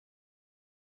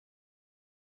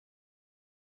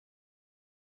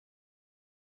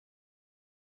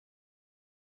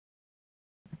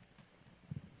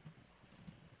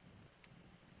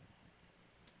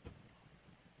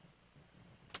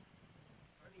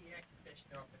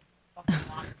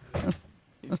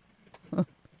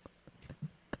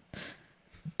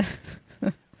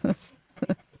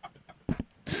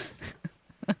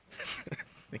I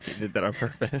think he did that on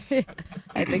purpose.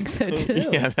 I think so too.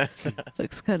 Yeah, that's.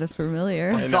 Looks kind of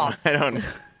familiar. I don't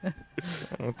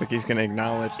think he's gonna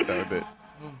acknowledge though that.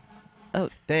 Oh.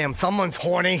 Damn, someone's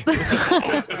horny.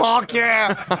 Fuck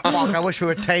yeah. Fuck, I wish we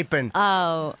were taping.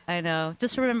 Oh, I know.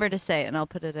 Just remember to say it, and I'll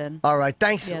put it in. All right,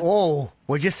 thanks. Yeah. Oh,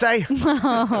 what'd you say?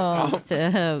 Oh,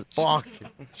 Chip. Fuck.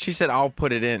 She said, "I'll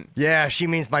put it in." Yeah, she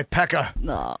means my pecker.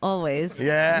 No, always.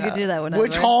 Yeah. You can do that whenever.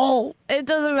 Which hole? It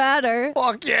doesn't matter.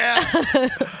 Fuck yeah.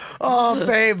 Oh,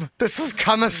 babe, this is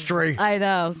chemistry. I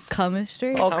know.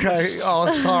 Chemistry? Okay.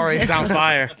 Oh, sorry. It's on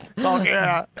fire. Oh,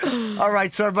 yeah. All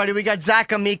right, so everybody, we got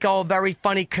Zac Amico, a very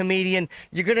funny comedian.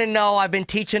 You're going to know I've been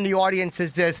teaching the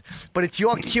audiences this, but it's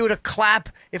your cue to clap.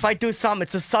 If I do something,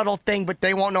 it's a subtle thing, but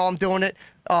they won't know I'm doing it.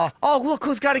 Oh, look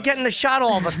who's got to get in the shot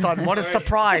all of a sudden. What a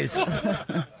surprise.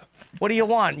 What do you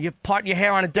want? You part your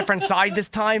hair on a different side this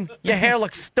time? Your hair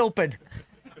looks stupid.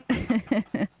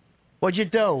 What'd you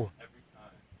do?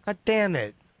 God damn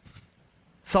it.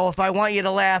 So if I want you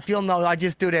to laugh, you'll know I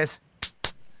just do this.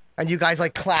 And you guys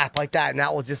like clap like that, and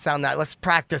that will just sound that. Let's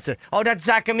practice it. Oh, that's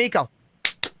Zac Amico.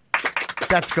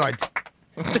 That's good.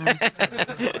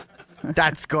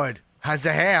 That's good. How's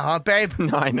the hair, huh, babe?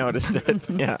 No, I noticed it.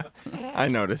 Yeah, I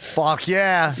noticed. Fuck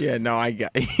yeah. Yeah, no, I got.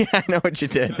 Yeah, I know what you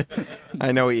did.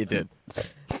 I know what you did.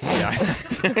 Yeah.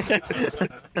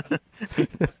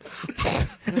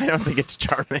 I don't think it's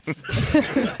charming.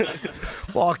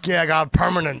 Fuck yeah, I got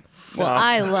permanent. Well,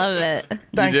 I love it.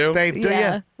 Thanks, do? babe. Do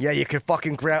Yeah. you? Yeah, you can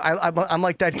fucking grab. I'm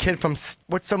like that kid from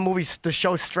what's the movie? The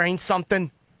show Strange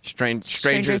something.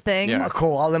 Stranger Things? Oh, Yeah.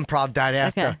 cool. I'll improv that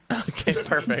after. Okay. Okay,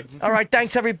 perfect. All right,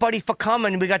 thanks everybody for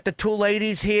coming. We got the two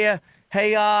ladies here.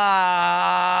 Hey,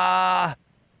 Oh.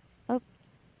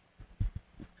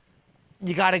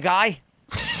 you got a guy?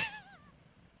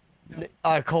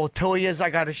 All right, cool. 2 years, I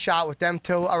got a shot with them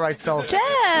too. All right, so Jeff!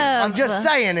 I'm just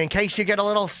saying in case you get a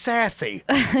little sassy.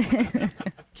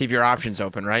 Keep your options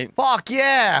open, right? Fuck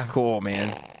yeah. Cool,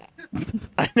 man.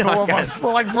 I know. Two of us,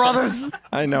 we're like brothers.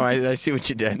 I know. I see what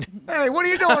you did. Hey, what are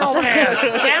you doing over there?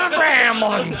 Sam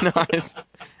Bramlins. No,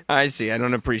 I see. I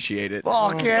don't appreciate it.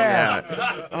 Fuck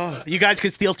yeah. Oh, you guys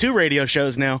could steal 2 radio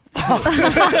shows now.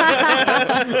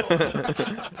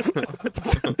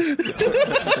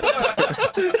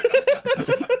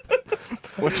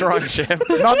 What's wrong, Chip?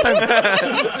 Nothing.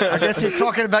 I guess he's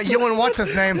talking about you and what's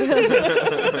his name.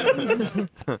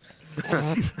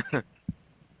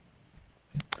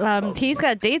 He's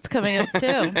got dates coming up,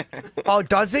 too. Oh,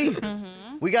 does he?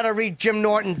 We got to read Jim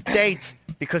Norton's dates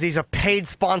because he's a paid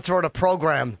sponsor of the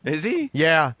program. Is he?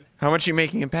 Yeah. How much are you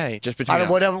making him pay? Just between us.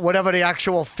 Whatever the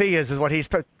actual fee is what he's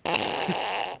put.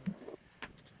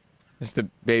 It's the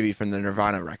baby from the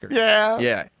Nirvana record. Yeah.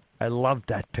 Yeah. I love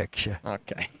that picture.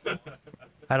 Okay.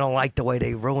 I don't like the way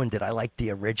they ruined it. I like the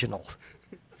original.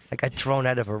 I got thrown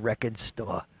out of a record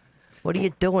store. What are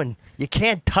you doing? You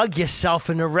can't tug yourself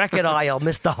in the record aisle,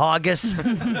 Mr.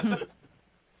 Hargis.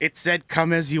 It said,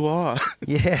 "Come as you are."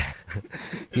 Yeah.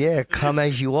 Yeah, come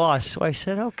as you are. So I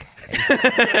said, okay.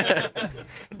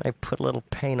 I put a little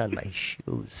paint on my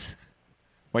shoes.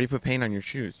 Why do you put paint on your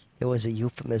shoes? It was a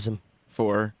euphemism.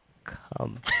 For?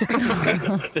 Come.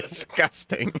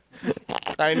 Disgusting.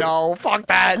 I know. Fuck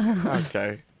that.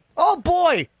 Okay. Oh,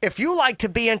 boy. If you like to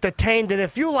be entertained and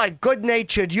if you like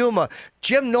good-natured humor,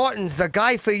 Jim Norton's the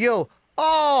guy for you.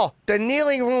 Oh, the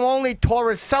Kneeling Room Only tour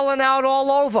is selling out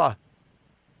all over.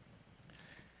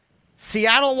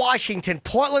 Seattle, Washington,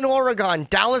 Portland, Oregon,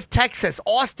 Dallas, Texas,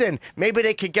 Austin. Maybe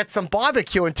they could get some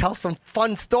barbecue and tell some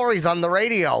fun stories on the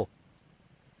radio.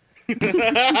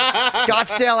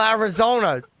 Scottsdale,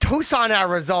 Arizona, Tucson,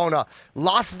 Arizona,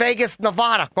 Las Vegas,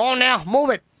 Nevada. Go on now, move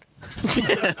it.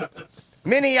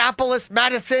 Minneapolis,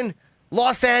 Madison,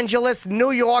 Los Angeles,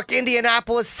 New York,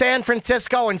 Indianapolis, San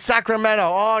Francisco, and Sacramento.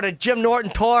 Oh, the Jim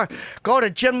Norton tour. Go to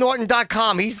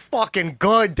jimnorton.com. He's fucking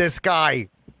good, this guy.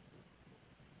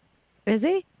 Is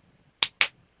he?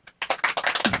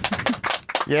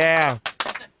 Yeah.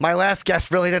 My last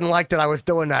guest really didn't like that I was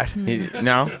doing that.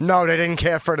 No? No, they didn't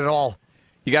care for it at all.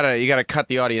 You gotta cut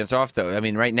the audience off, though. I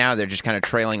mean, right now they're just kind of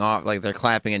trailing off, like they're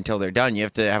clapping until they're done. You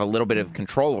have to have a little bit of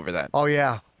control over that. Oh,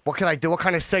 yeah. What can I do? What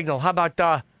kind of signal? How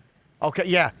about, okay,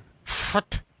 yeah.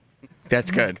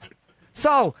 That's good.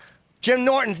 So, Jim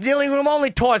Norton's Kneeling Room Only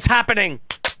tour is happening.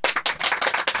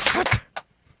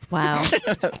 Wow.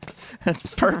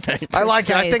 That's perfect. I like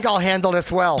it. I think Precise. I'll handle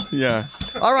this well. Yeah.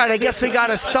 All right, I guess we got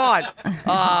to start.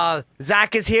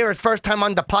 Zach is here. His first time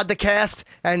on the podcast.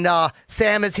 And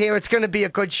Sam is here. It's going to be a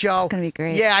good show. It's gonna be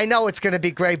great. Yeah, I know it's going to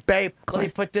be great, babe. Let me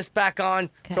course. put this back on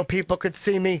so Okay. people could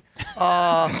see me.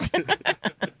 All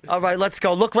right, let's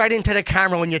go. Look right into the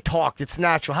camera when you talk. It's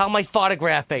natural. How am I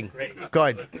photographing? Great.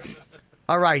 Good.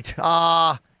 All right.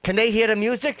 Can they hear the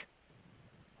music?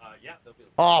 Yeah, they'll be.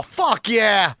 Oh, fuck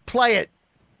yeah. Play it.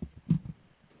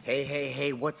 Hey, hey,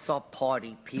 hey, what's up,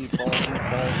 party people?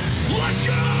 Let's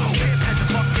go!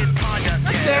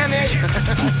 Damn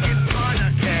it.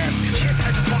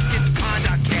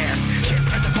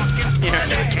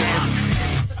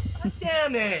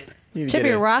 Damn it. You Chip,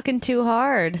 you're rocking too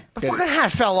hard. My fucking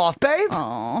hat fell off, babe.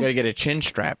 Aw. gotta get a chin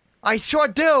strap. I sure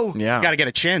do. Yeah. Gotta get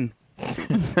a chin.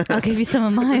 I'll give you some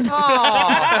of mine.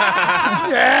 Oh.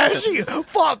 Yeah, she.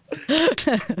 Fuck.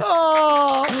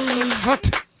 Oh.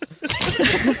 What?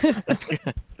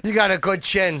 You got a good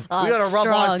chin. Oh, We gotta it's rub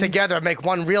ours strong. together and make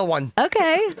one real one.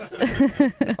 Okay.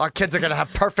 Our kids are gonna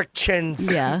have perfect chins.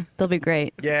 Yeah, they'll be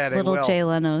great. Yeah, they Little will. Jay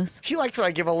Leno's. She likes when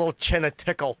I give a little chin a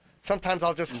tickle. Sometimes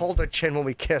I'll just hold her chin when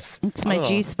we kiss. It's my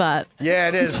G spot. Yeah,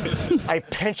 it is. I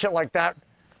pinch it like that,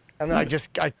 and then I give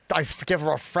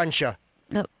her a Frenchia.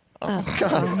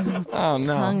 Oh, Oh no.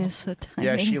 tongue is so tiny.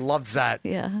 Yeah, she loves that.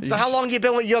 Yeah. So how long you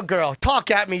been with your girl?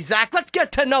 Talk at me, Zach. Let's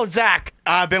get to know Zach.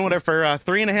 I've been with her for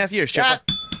 3.5 years, Chipper.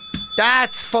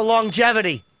 That's for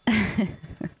longevity.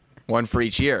 One for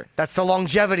each year. That's the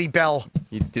longevity bell.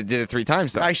 You did it 3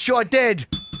 times though. I sure did.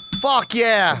 Fuck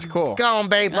yeah. That's cool. Go on,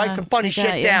 babe. Write some funny I got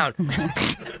shit you. down.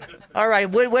 All right,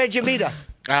 where'd you meet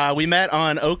her? We met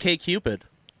on OkCupid.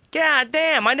 God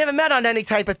damn, I never met on any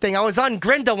type of thing. I was on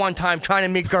Grindr one time trying to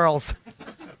meet girls.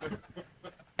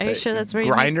 Are you sure that's where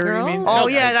you Grindr, meet you girls? mean? Oh,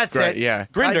 yeah, that's it. Yeah.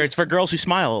 Grindr, it's for girls who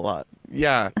smile a lot.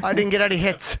 Yeah. I didn't get any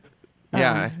hits.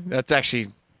 Yeah. That's actually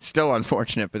still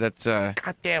unfortunate, but that's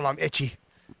God damn, I'm itchy.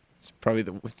 it's probably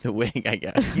the wig, I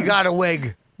guess. You got a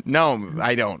wig. No,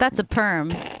 I don't. That's a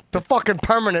perm. The fucking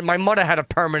permanent. My mother had a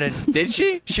permanent. Did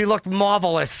she? She looked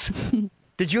marvelous.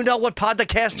 Did you know what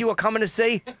podcast you were coming to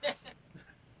see?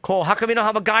 Cool. How come you don't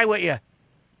have a guy with you?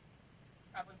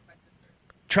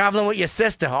 Traveling with your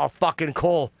sister. Oh, fucking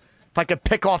cool. If I could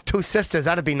pick off 2 sisters,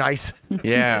 that'd be nice.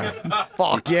 Yeah.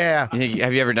 Fuck yeah.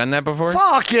 Have you ever done that before?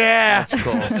 Fuck yeah. That's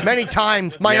cool. Many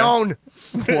times. My Yeah. own.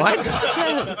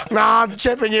 What? Nah, I'm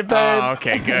chipping you, babe. Oh,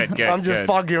 okay, good, good. I'm just good.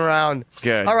 fucking around.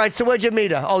 Good. All right, so where'd you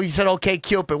meet her? Oh, you said okay,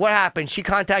 Cupid. What happened? She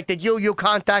contacted you. You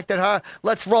contacted her.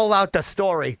 Let's roll out the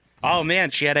story. Oh man,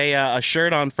 she had a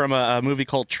shirt on from a movie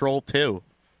called Troll 2.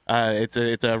 It's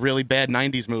a really bad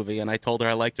 '90s movie, and I told her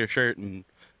I liked her shirt, and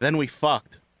then we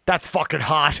fucked. That's fucking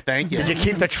hot. Thank you. Did you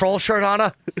keep the troll shirt on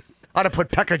her? I'd have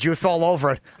put pecker juice all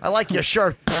over it. I like your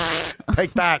shirt.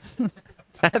 Take that.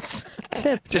 That's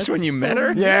just when you met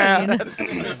her? Yeah.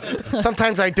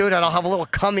 Sometimes I do that. I'll have a little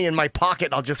cummy in my pocket.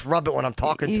 And I'll just rub it when I'm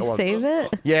talking You to him. save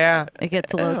it? Yeah. It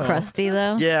gets a little crusty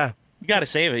though. Yeah. You gotta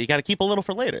save it. You gotta keep a little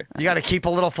for later. You got to keep a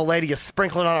little for later. You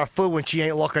sprinkle it on her food when she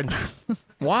ain't looking.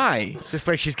 Why? This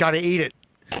way she's got to eat it.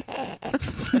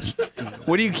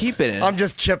 What do you keep it in? I'm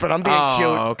just chipping. I'm being cute.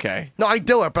 Oh, okay. No, I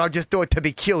do it, but I'll just do it to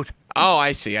be cute. Oh,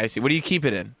 I see, I see. What do you keep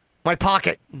it in? My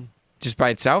pocket. Just by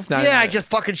itself? Not Yeah, in I the- just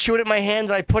fucking shoot it in my hand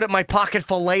and I put it in my pocket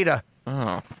for later.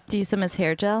 Oh. Do you use some as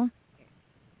hair gel?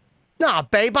 Nah,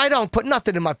 babe, I don't put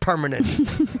nothing in my permanent.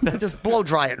 I just blow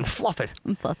dry it and fluff it.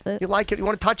 And fluff it. You like it? You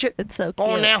want to touch it? It's so cute. Go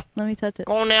on now. Let me touch it.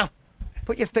 Go on now.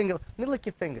 Put your finger. Let me lick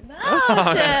your fingers.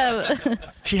 Oh, Chip.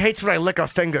 She hates when I lick her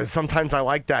fingers. Sometimes I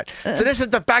like that. So this is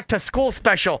the back to school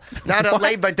special. Now that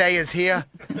Labor Day is here.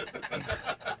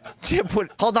 Chip,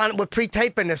 what? Hold on, we're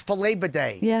pre-taping this for Labor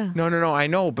Day. Yeah. No, I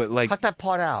know, but like Cut that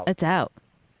part out. It's out.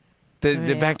 the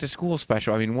yeah. back to school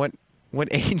special. I mean, what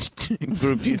age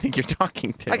group do you think you're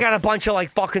talking to? I got a bunch of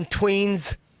like fucking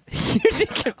tweens.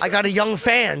 I got a young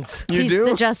fans. You He's do?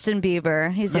 the Justin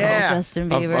Bieber. He's the Yeah. whole Justin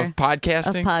of, Bieber. of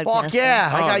podcasting? Fuck yeah.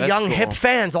 I Oh, got that's young cool. hip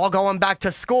fans all going back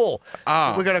to school.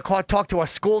 Ah. So we're going to talk to a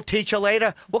school teacher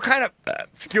later. What kind of...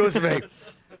 excuse me.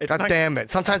 God not- damn it.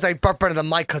 Sometimes I burp into the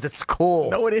mic because it's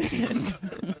cool. No, it isn't.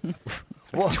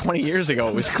 It's like 20 years ago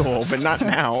it was cool, but not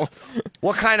now.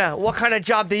 What kind of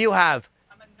job do you have?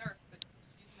 I'm a nurse, but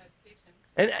she's in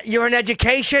education. And you're in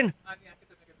education? I'm the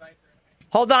academic advisor.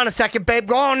 Hold on a second, babe.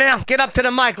 Go on now. Get up to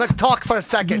the mic. Let's talk for a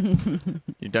second.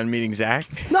 You done meeting Zach?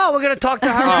 No, we're going to talk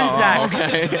to her and Zach.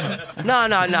 Okay.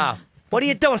 No. What are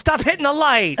you doing? Stop hitting the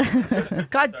light.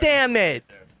 God damn it.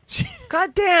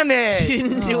 God damn She it.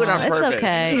 didn't do it on It's purpose.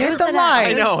 okay. She It hit was the an light.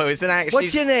 I know, it was an act.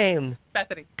 What's your name?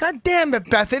 Bethany. God damn it,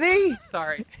 Bethany.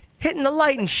 Sorry. Hitting the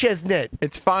light and shiznit.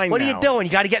 It's fine What now. are you doing?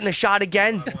 You got to get in the shot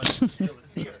again?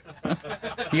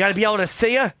 You got to be able to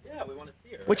see her? Yeah, we want to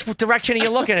see her. Which direction are you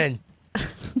looking in?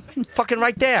 Fucking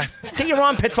right there. Get your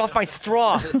armpits off my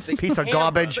straw, piece of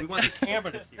garbage. We want the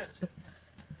camera to see her.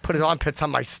 Put his armpits on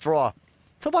my straw.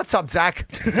 So what's up, Zach?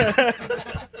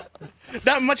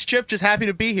 Not much, Chip. Just happy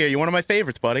to be here. You're one of my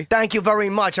favorites, buddy. Thank you very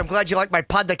much. I'm glad you like my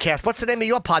podcast. What's the name of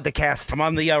your podcast? I'm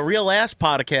on the Real Ass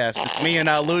Podcast. It's me and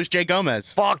Louis J.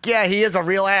 Gomez. Fuck yeah, he is a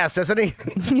real ass, isn't he?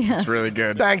 It's really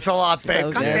good. Thanks a lot, babe.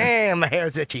 So God good. damn, my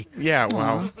hair's itchy. Yeah,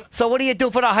 well. So what do you do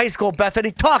for the high school,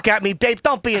 Bethany? Talk at me, babe.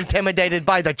 Don't be intimidated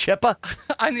by the chipper.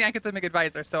 I'm the academic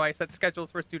advisor, so I set schedules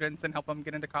for students and help them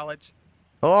get into college.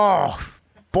 Oh,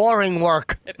 boring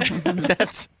work.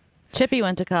 That's Chippy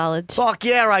went to college. Fuck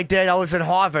yeah, I did. I was in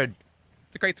Harvard.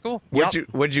 It's a great school.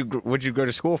 what'd you go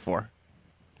to school for?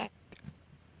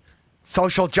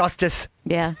 Social justice.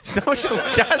 Yeah. Social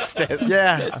justice.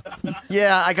 Yeah.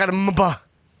 Yeah, I got a mba.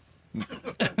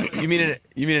 You mean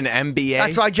an MBA?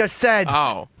 That's what I just said.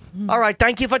 Oh, All right,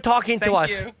 thank you for talking to Thank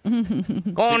us.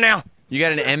 you. Go on now. you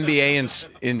got an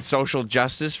MBA in social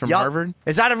justice from Yup. Harvard?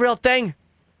 Is that a real thing?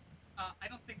 I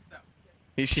don't think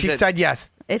so. She said yes.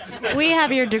 We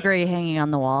have your degree hanging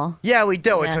on the wall. Yeah, we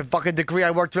do. It's Yeah. a fucking degree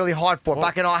I worked really hard for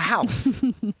back in our house.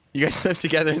 You guys live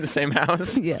together in the same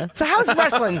house? Yeah. So how's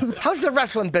wrestling? How's the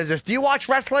wrestling business? Do you watch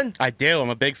wrestling? I do. I'm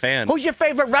a big fan. Who's your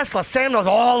favorite wrestler? Sam knows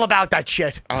all about that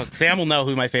shit. Oh, Sam will know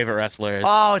who my favorite wrestler is.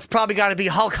 Oh, it's probably got to be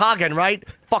Hulk Hogan, right?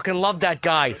 Fucking love that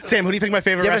guy. Sam, who do you think my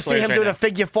favorite You ever wrestler see is him right do now? the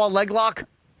figure four leg lock?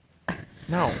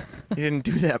 No, he didn't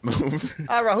do that move.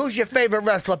 All right, who's your favorite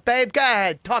wrestler, babe? Go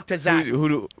ahead, talk to Zach.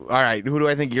 All right, who do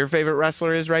I think your favorite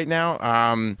wrestler is right now?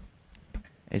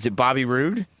 Is it Bobby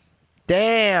Roode?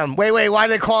 Damn. Wait, why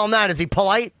do they call him that? Is he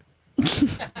polite?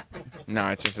 No,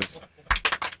 it's just this.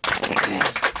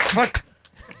 What?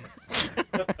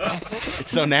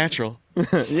 It's so natural.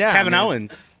 Yeah, Kevin I mean,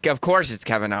 Owens. Of course, it's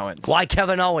Kevin Owens. Why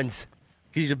Kevin Owens?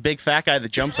 He's a big fat guy that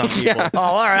jumps on people. Yeah. Oh,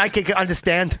 all right, I can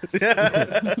understand. He's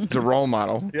a role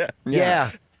model. Yeah.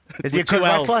 Yeah. Is he a With good two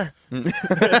Ls. wrestler?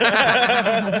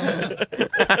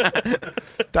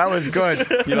 That was good.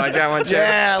 You like that one, Chip?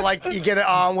 Yeah, like you get it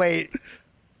on. Wait.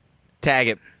 Tag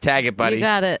it, buddy. You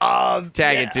got it.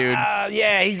 Tag it, dude.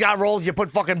 Yeah, he's got rolls you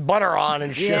put fucking butter on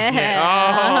and shit. Yeah.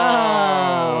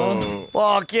 Oh.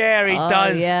 Fuck yeah, he Oh,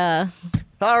 does. yeah.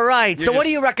 All right. So, what just-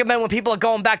 do you recommend when people are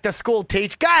going back to school,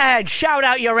 Teach? Go ahead, shout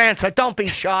out your answer. Don't be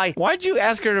shy. Why'd you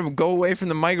ask her to go away from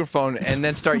the microphone and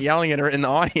then start yelling at her in the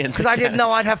audience? Because I didn't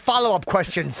know I'd have follow-up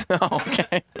questions. Oh,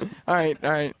 okay. All right.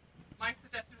 My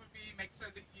suggestion would be make sure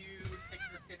that you take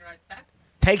your standardized tests,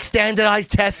 Take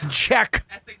standardized tests. Check.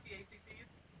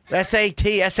 SAT,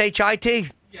 ACTs, SAT,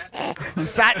 SHIT. yes,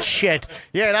 Sat shit.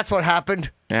 Yeah, that's what happened.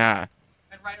 Yeah.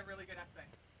 and write a really good essay.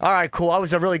 All right, cool. I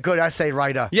was a really good essay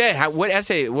writer. Yeah. What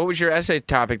was your essay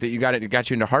topic that got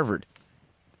you into Harvard?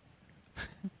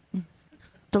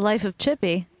 The life of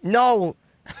Chippy. No.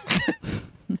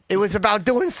 It was about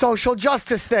doing social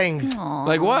justice things. Aw.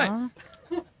 Like what?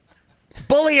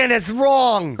 Bullying is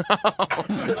wrong.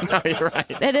 No, you're right.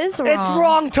 It is wrong. It's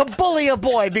wrong to bully a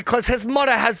boy because his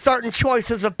mother has certain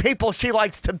choices of people she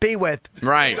likes to be with.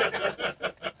 Right.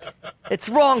 It's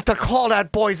wrong to call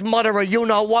that boy's mother a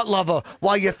you-know-what lover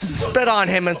while you spit on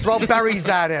him and throw berries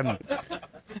at him.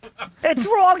 It's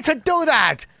wrong to do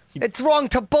that. It's wrong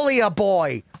to bully a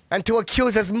boy and to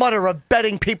accuse his mother of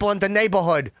betting people in the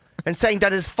neighborhood and saying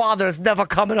that his father is never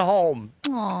coming home.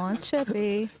 Aw,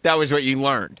 Chippy. That was what you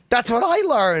learned. That's what I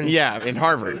learned. Yeah, in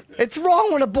Harvard. It's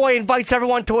wrong when a boy invites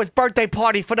everyone to his birthday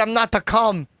party for them not to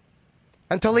come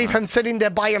and to leave him sitting there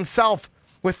by himself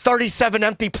with 37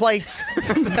 empty plates.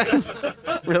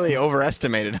 Really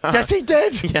overestimated, huh? Yes, he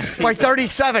did. Yes, he By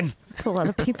 37. That's a lot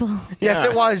of people. Yes, Yeah.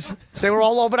 it was. They were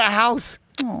all over the house.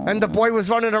 And the boy was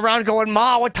running around going,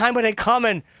 Ma, what time are they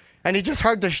coming? And he just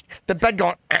heard the bed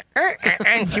going,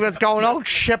 and she was going, oh,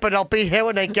 shit, but they'll be here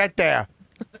when they get there.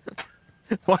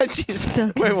 Why'd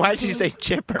you say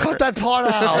Chipper? Cut that part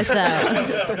out. It's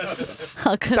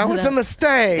I'll cut That it was a out.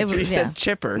 mistake. It She was- said yeah.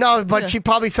 Chipper. No, but she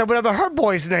probably said whatever her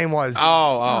boy's name was.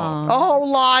 Oh. Oh,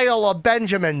 Lyle or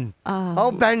Benjamin.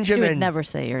 Oh, She Benjamin. would never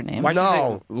say your name. Why'd No.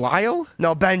 you say Lyle?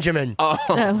 No, Benjamin.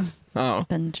 Oh, Oh.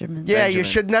 Benjamin. Yeah, you Benjamin.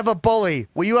 should never bully.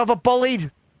 Were you ever bullied?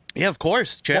 Yeah, of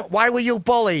course, Chip. Why were you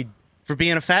bullied? For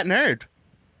being a fat nerd.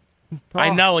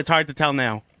 I know, it's hard to tell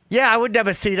now. Yeah, I would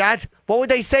never see that. What would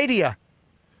they say to you?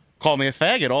 Call me a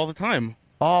faggot all the time.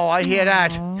 Oh, I hear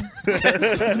that.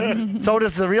 So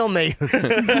does the real me.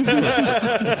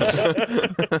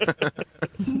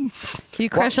 You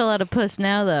crush a lot of puss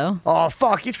now, though. Oh,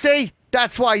 fuck. You see?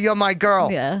 That's why you're my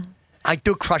girl. Yeah. I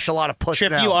do crush a lot of puss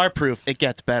Chip, now. you are proof. It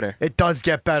gets better. It does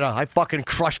get better. I fucking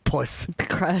crush puss.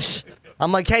 Crush.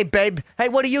 I'm like, hey, babe. Hey,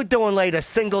 what are you doing later?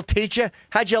 Single teacher?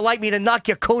 How'd you like me to knock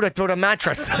your cooter through the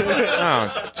mattress?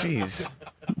 Oh, jeez.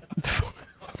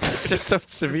 It's just so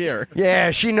severe. Yeah,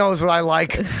 she knows what I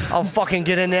like. I'll fucking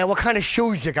get in there. What kind of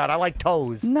shoes you got? I like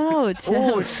toes. No, Chip.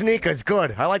 Ooh, sneakers,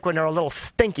 good. I like when they're a little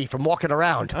stinky from walking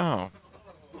around. Oh.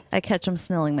 I catch him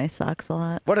smelling my socks a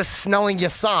lot. What is smelling your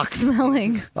socks?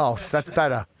 Smelling. Oh, so that's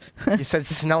better. You said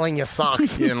smelling your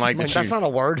socks. You didn't like that That's she not a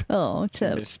word. Oh,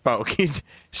 Chip. misspoke.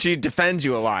 She defends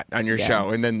you a lot on your Yeah. show,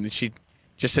 and then she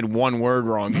just said one word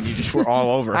wrong, and you just were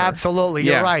all over her. Absolutely,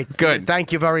 Yeah, you're right. good.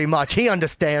 Thank you very much. He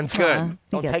understands. Good. He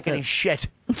Don't gets take any it. shit.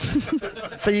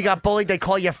 So you got bullied, they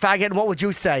call you a faggot, and what would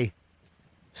you say?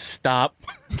 Stop.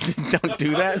 Don't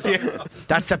do that.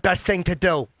 That's the best thing to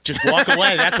do. Just walk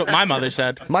away. That's what my mother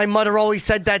said. My mother always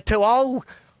said that too. Oh,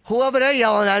 whoever they're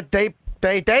yelling at, they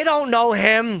don't know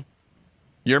him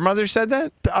Your mother said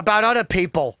that? about other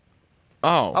people.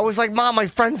 I Oh, was like, Mom, my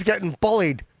friend's getting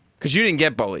bullied. because you didn't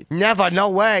get bullied. Never, no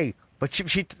way. But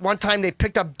she one time they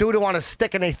picked up doo-doo on a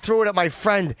stick and they threw it at my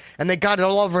friend and they got it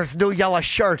all over his new yellow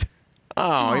shirt.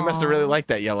 Oh, he must have really liked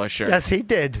that yellow shirt. Yes, he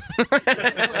did.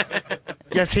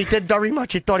 Yes, he did very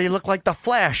much. He thought he looked like the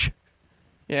Flash.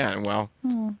 Yeah, well.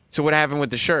 So what happened with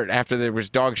the shirt after there was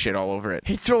dog shit all over it?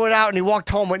 He threw it out and he walked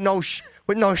home with no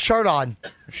shirt on.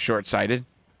 Short-sighted.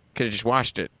 Could have just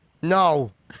washed it.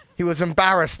 No, he was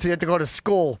embarrassed. He had to go to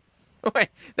school. Wait,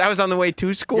 that was on the way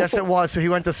to school? Yes, it was. So he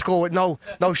went to school with no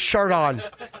shirt on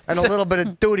and a little bit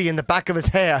of duty in the back of his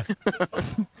hair.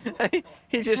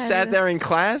 He just sat there in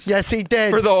class? Yes, he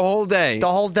did. For the whole day? The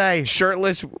whole day.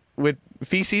 Shirtless with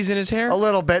feces in his hair? A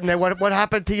little bit. And they went, what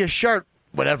happened to your shirt?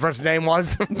 Whatever his name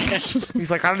was.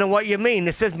 He's like, I don't know what you mean.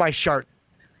 This is my shirt.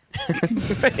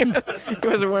 He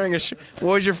wasn't wearing a shirt.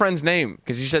 What was your friend's name?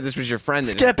 Because you said this was your friend.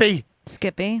 Skippy.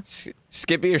 Skippy.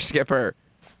 Skippy or Skipper?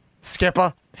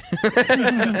 Skipper.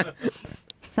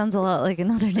 Sounds a lot like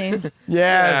another name.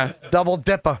 Yeah. Double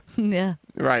dipper. Yeah.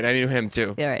 Right, I knew him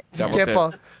too. Yeah, right. Double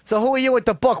Skipper. So who are you with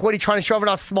the book? What are you trying to show me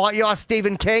how smart you are,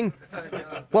 Stephen King?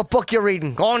 What book you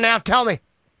reading? Go on now, tell me.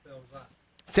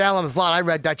 Salem's Lot. I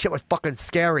read that shit. Was fucking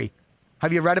scary.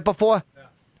 Have you read it before? Yeah.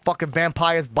 Fucking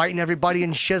vampires biting everybody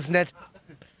and shiznit it.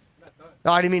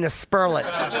 No, I didn't mean to spurl it.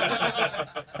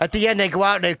 At the end, they go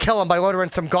out and they kill them by ordering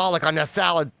some garlic on their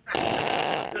salad.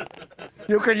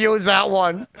 You could use that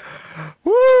one.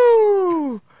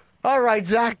 Woo! All right,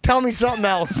 Zach, tell me something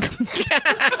else.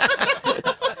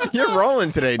 You're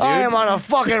rolling today, dude. I am on a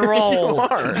fucking roll. You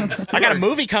are. I got a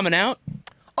movie coming out.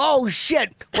 Oh,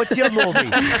 shit. What's your movie?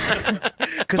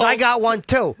 Because I got one,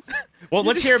 too. Well,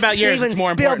 let's hear about yours. Steven It's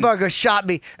more important. Spielberg shot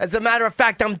me. As a matter of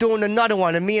fact, I'm doing another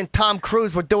one, and me and Tom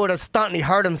Cruise were doing a stunt, and he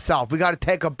hurt himself. We got to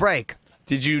take a break.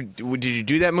 Did you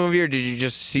do that movie or did you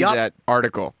just see Yup. that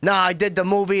article? Nah, I did the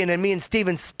movie, and then me and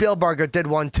Steven Spielberg did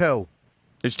one, too.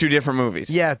 It's two different movies.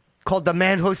 Yeah, called The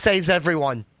Man Who Saves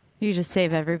Everyone. You just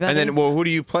save everybody. And then, well, who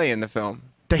do you play in the film?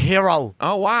 The hero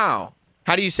Oh, wow.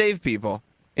 How do you save people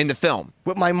in the film?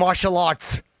 with my martial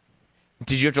arts.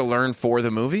 Did you have to learn for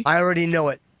the movie? I already knew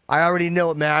it. I already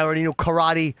knew it, man. I already knew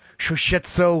karate,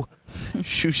 shushetsu.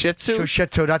 Shushitsu?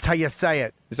 Shushetsu, that's how you say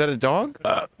it. Is that a dog?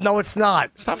 No, it's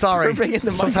not. Stop Sorry. burping in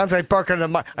the mic. Sometimes I burp in the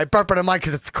mic. I burp in the mic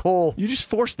because it's cool. You just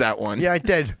forced that one. Yeah, I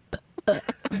did.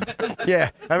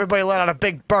 Yeah, everybody let out a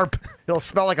big burp. It'll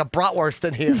smell like a bratwurst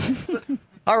in here.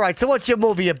 All right, so what's your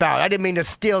movie about? I didn't mean to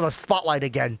steal the spotlight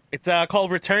again. It's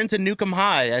called Return to Nukem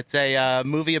High. It's a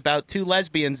movie about two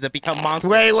lesbians that become monsters.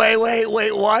 Wait,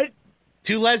 what?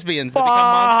 Two lesbians that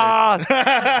become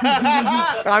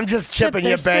monsters. I'm just chipping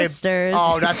Chip, you, they're babe. sisters.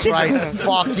 Oh, that's right.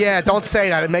 Fuck yeah, don't say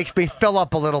that. It makes me fill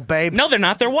up a little, babe. No, they're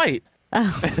not. They're white.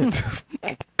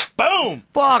 Boom!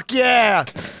 Fuck yeah.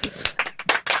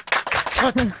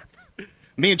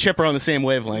 Me and Chip are on the same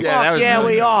wavelength. Yeah, that Fuck was yeah, really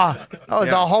we good. are. That was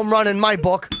Yeah. a home run in my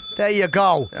book. There you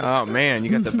go. Oh, man,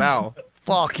 you got the bell.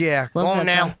 Fuck yeah. Go Love on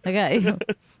that now. though. I got you.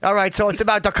 All right, so it's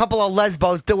about a couple of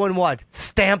lesbos doing what?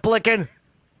 Stamp licking?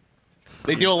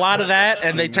 They do a lot of that,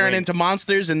 and they turn into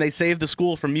monsters, and they save the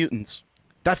school from mutants.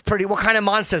 That's pretty. What kind of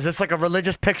monsters? It's like a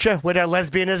religious picture where their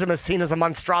lesbianism is seen as a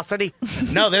monstrosity?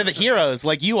 No, they're the heroes,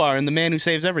 like you are, and the man who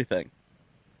saves everything.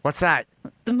 What's that?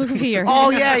 The movie you're Oh,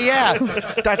 in. yeah.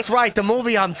 That's right. The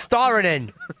movie I'm starring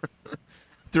in.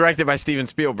 Directed by Steven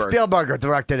Spielberg. Spielberg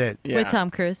directed it. Yeah. With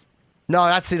Tom Cruise. No,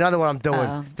 that's the other one I'm doing.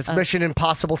 Oh, That's oh. Mission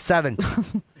Impossible 7.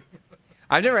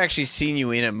 I've never actually seen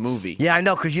you in a movie. Yeah, I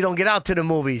know, because you don't get out to the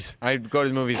movies. I go to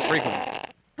the movies frequently.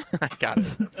 I got it.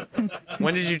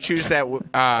 When did you choose that?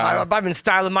 I've been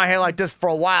styling my hair like this for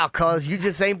a while, cuz you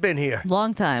just ain't been here.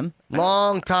 Long time.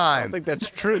 Long I time. don't think that's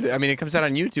true. I mean, it comes out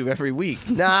on YouTube every week.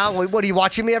 Nah, what are you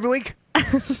watching me every week?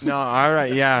 No, all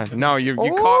right, yeah. No, you caught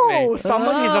Oh, me.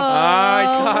 somebody's I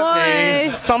caught me.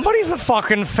 boy. somebody's a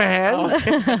fucking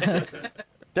fan.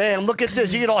 Damn, look at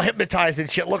this. You get all hypnotized and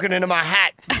shit looking into my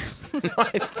hat.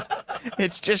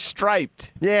 It's just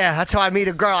striped. Yeah, that's how I meet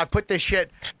a girl. I put this shit,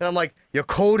 and I'm like, your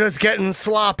coda's getting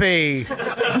sloppy.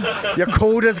 Your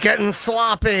coda's getting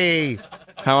sloppy.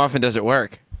 How often does it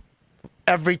work?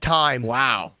 Every time.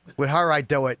 Wow. With her, I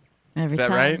do it. Every Is that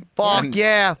time. right? Fuck And-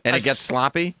 yeah. And I it gets s-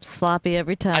 sloppy? Sloppy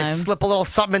every I time. slip a little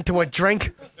something into a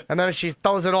drink, and then she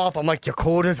throws it off. I'm like, your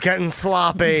coda's getting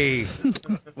sloppy.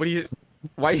 What do you...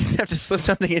 Why do you have to slip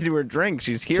something into her drink?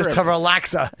 She's here. Just to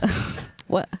relax her.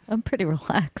 What? I'm pretty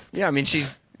relaxed. Yeah, I mean,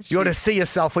 she's... You ought to see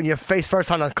yourself when you're face first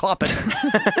on the carpet.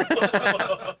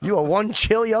 You are one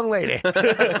chill young lady.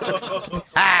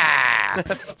 Ah!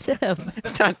 Tim,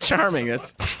 It's not charming.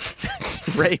 That's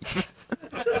rape.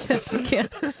 Tim, you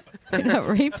can't. You're not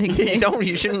raping me.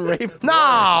 You shouldn't rape.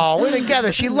 No, we're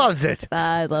together. She loves it.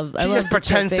 I love. I She love just the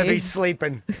pretends to Chippy. be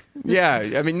sleeping.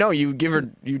 Yeah, I mean, no, you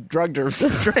drugged her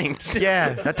drinks.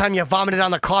 Yeah, that time you vomited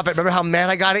on the carpet. Remember how mad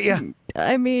I got at you?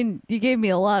 I mean, you gave me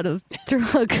a lot of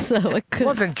drugs, so I It could.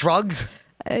 wasn't drugs.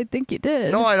 I think you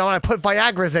did. No, I don't. I put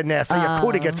Viagra's in there so your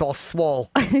cootie gets all swole.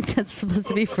 I think that's supposed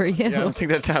to be for you. I don't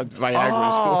think that's how Viagra's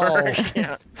Oh. work.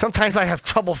 Yeah. Sometimes I have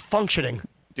trouble functioning.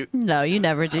 No, you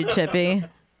never do, Chippy.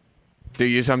 Do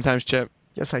you sometimes, Chip?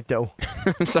 Yes, I do.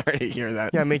 I'm sorry to hear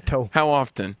that. Yeah, me too. How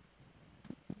often?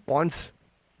 Once,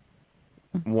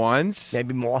 Once?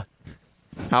 maybe more.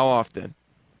 How often?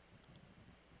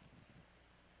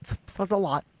 It's not a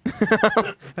lot.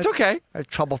 It's okay. I have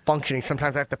trouble functioning.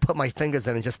 Sometimes I have to put my fingers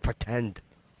in and just pretend.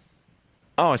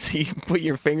 Oh, so you put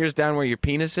your fingers down where your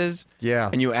penis is? Yeah.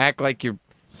 And you act like your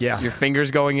Yeah. fingers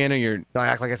going in or your... No, I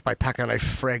act like it's by packing a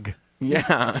frig. Yeah.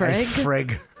 I Frig?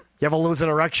 frig. You ever lose an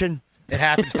erection? It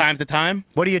happens time to time.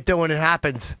 What do you do when it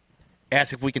happens?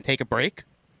 Ask if we can take a break.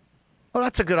 Oh,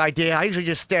 that's a good idea. I usually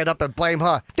just stand up and blame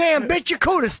her. Damn, bitch, your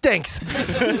cooter stinks.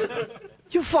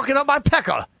 You fucking up my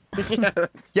pecker.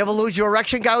 You ever lose your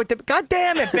erection, guy with the... God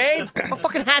damn it, babe. My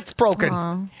fucking hat's broken.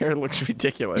 Aw. Hair looks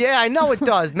ridiculous. Yeah, I know it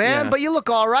does, man, Yeah. but you look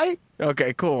all right.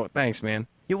 Okay, cool. Thanks, man.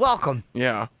 You're welcome.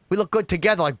 Yeah. We look good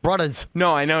together like brothers.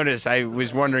 No, I noticed. I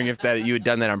was wondering if that you had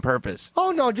done that on purpose.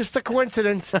 Oh, no, just a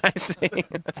coincidence. I see.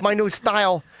 It's my new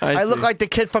style. I look see. like the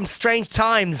kid from Strange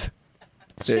Times.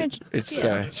 It's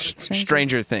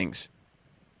Stranger Things.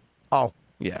 Oh,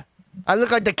 Yeah. I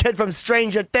look like the kid from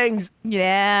Stranger Things.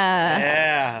 Yeah.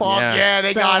 Yeah. Fuck Yeah. yeah,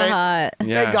 they So got it. hot.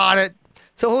 Yeah. They got it.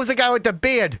 So who's the guy with the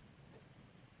beard?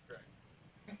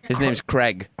 His name's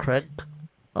Craig. Craig.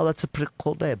 Oh, that's a pretty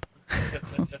cool name.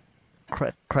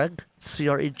 Craig?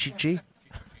 C-R-E-G-G?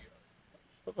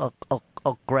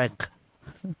 Oh, Greg.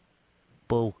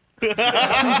 Boo.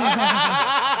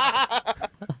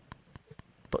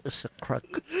 But it's a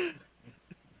Craig.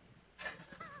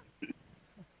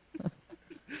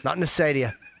 Nothing to say to you.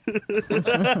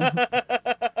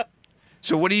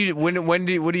 So what do you what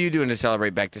are you doing to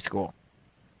celebrate back to school?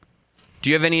 Do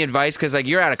you have any advice? Because like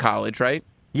you're out of college, right?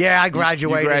 Yeah, I You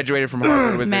graduated. graduated from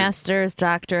Harvard with Master's,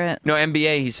 doctorate. no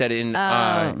MBA. He said in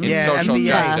Yeah, social MBA.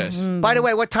 justice. By the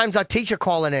way, what time's our teacher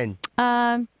calling in?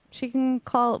 She can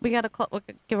call. We gotta call. We'll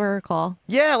give her a call.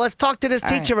 Yeah, let's talk to this All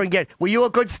teacher again. Were you a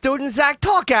good student, Zach?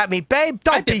 Talk at me, babe.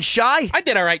 Don't be shy. I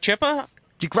did all right, Chippa.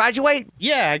 Did you graduate?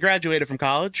 Yeah, I graduated from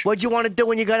college. What'd you want to do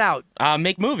when you got out?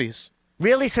 Make movies.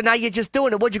 Really? So now you're just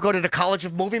doing it. What'd you go to the College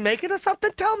of Movie Making or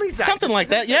something? Tell me, Zach. Something like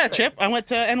that. Yeah, Chip. I went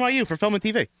to NYU for film and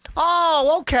TV.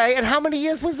 Oh, okay. And how many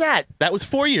years was that? That was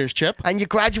 4 years, Chip. And you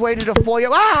graduated a 4-year.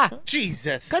 Ah!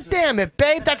 Jesus. God damn it,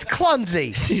 babe. That's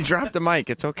clumsy. You dropped the mic.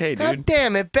 It's okay, God dude.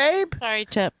 damn it, babe. Sorry,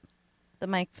 Chip. The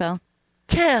mic fell.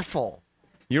 Careful.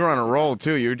 You're on a roll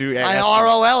too. You're doing.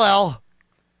 I-R-O-L-L.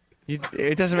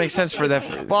 It doesn't make sense for that.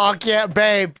 Fuck yeah,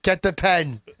 babe. Get the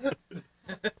pen.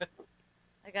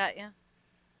 I got you.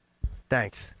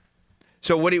 Thanks.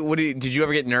 So did you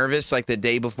ever get nervous like the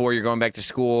day before you're going back to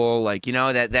school? Like, you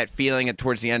know, that feeling at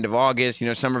towards the end of August, you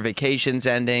know, summer vacation's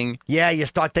ending. Yeah, you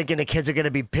start thinking the kids are going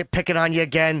to be picking on you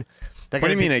again. They're What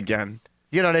do gonna you be- mean again?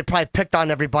 You know, they probably picked on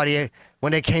everybody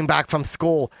when they came back from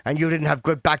school and you didn't have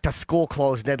good back to school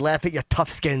clothes. And they'd laugh at your tough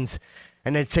skins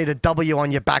and they'd say the W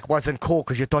on your back wasn't cool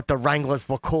because you thought the Wranglers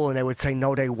were cool and they would say,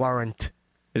 no, they weren't.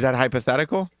 Is that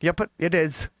hypothetical? Yep, it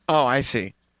is. Oh, I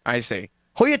see. I see.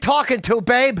 Who you talking to,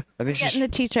 babe? I think she's. Getting the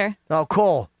teacher. Oh,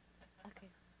 cool.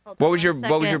 What was your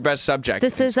best subject?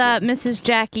 This in is school? Mrs.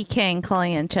 Jackie King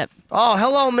calling in, Chip. Oh,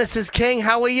 hello, Mrs. King.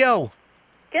 How are you?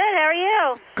 Good, how are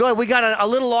you? Good. We got a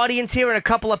little audience here and a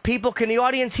couple of people. Can the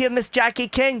audience hear Miss Jackie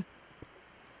King?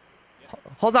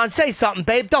 Hold on. Say something,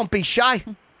 babe. Don't be shy.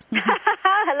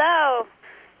 Hello.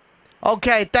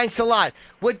 Okay, thanks a lot.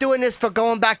 We're doing this for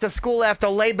going back to school after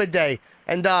Labor Day.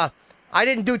 And I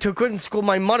didn't do too good in school.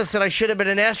 My mother said I should have been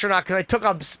an astronaut because I took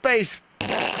up space.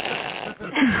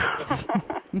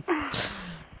 Did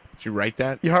you write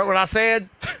that? You heard what I said?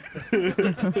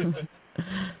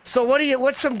 So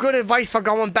what's some good advice for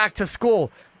going back to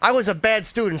school? I was a bad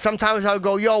student. Sometimes I would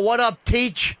go, yo, what up,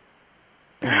 teach?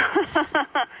 Pay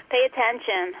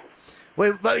attention.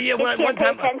 Wait, but yeah, You one can't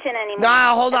time. pay attention anymore.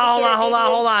 Nah, hold on.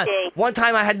 ADHD. One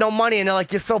time I had no money, and they're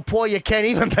like, "You're so poor, you can't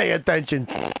even pay attention."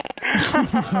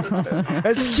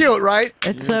 It's cute, right?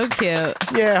 It's so cute.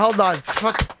 Yeah, hold on.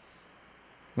 Fuck.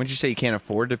 Wouldn't you say you can't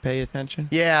afford to pay attention?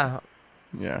 Yeah.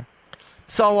 Yeah.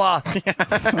 So,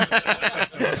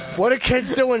 what do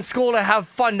kids do in school to have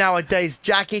fun nowadays?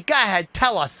 Jackie, go ahead,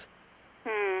 tell us.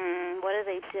 What do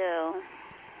they do?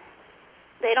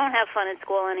 They don't have fun at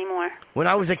school anymore. When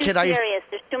I was a kid, Too serious.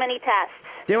 There's too many tests.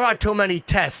 there are too many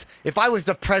tests. If I was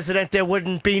the president, there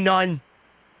wouldn't be none.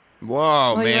 Whoa,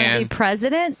 You want to man. be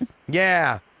president?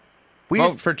 Yeah. We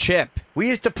Vote used, for Chip. we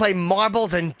used to play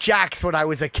marbles and jacks when I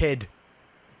was a kid.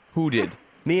 Who did?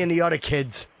 Me and the other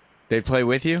kids. They play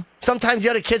with you? Sometimes the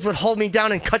other kids would hold me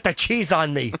down and cut the cheese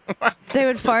on me. They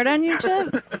would fart on you,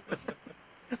 Chip?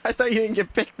 I thought you didn't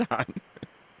get picked on.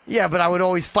 Yeah, but I would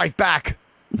always fight back.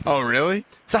 Oh, really?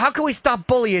 So how can we stop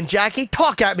bullying, Jackie?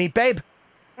 Talk at me, babe.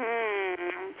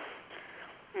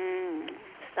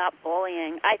 Stop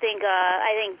bullying. I think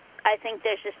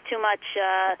there's just too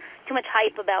much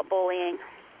hype about bullying.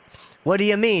 What do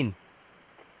you mean?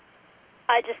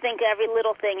 I just think every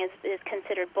little thing is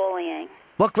considered bullying.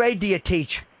 What grade do you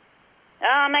teach?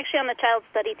 I'm actually on the child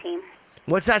study team.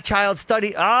 What's that child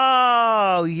study?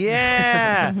 Oh,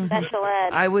 yeah. Special ed.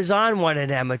 I was on one of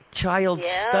them, a child Yeah,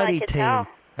 study I could team. tell.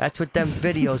 That's what them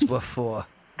videos were for.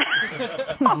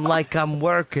 I'm like, I'm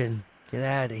working. Get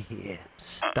out of here. I'm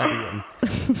studying.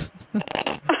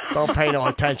 Don't pay no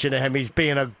attention to him. He's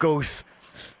being a goose.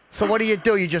 So what do?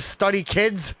 You just study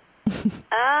kids?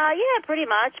 Yeah, pretty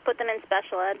much. Put them in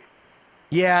special ed.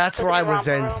 Yeah, that's Put where I them was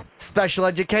around in. the room. Special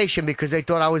education because they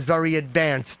thought I was very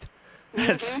advanced.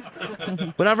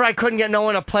 Whenever I couldn't get no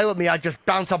one to play with me, I'd just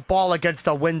bounce a ball against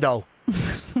a window.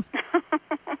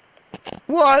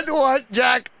 What,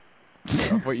 Jack?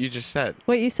 What you just said.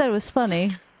 What you said was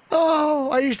funny. Oh,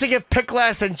 I used to get pick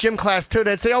class and gym class too.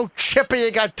 They'd say, "Oh, Chippy,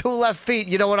 you got 2 left feet."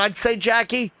 You know what I'd say,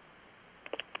 Jackie?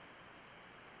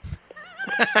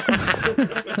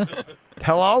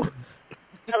 Hello?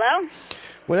 Hello?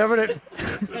 Whenever they,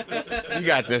 You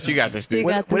got this. You got this, dude. You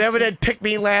got this. whenever they'd pick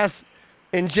me last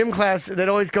in gym class, they'd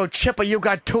always go, "Chipper, you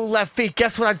got 2 left feet."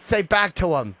 Guess what I'd say back to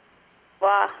them?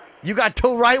 Wow. "You got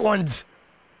 2 right ones."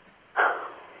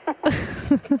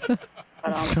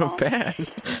 So bad.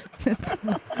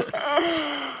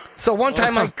 So one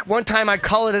time I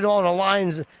colored in all the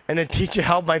lines, and the teacher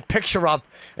held my picture up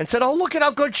and said, "Oh, look at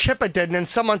how good Chipper did," and then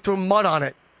someone threw mud on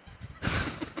it.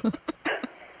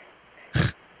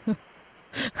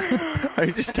 Are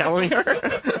you just telling her?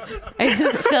 Are you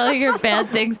just telling her bad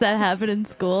things that happen in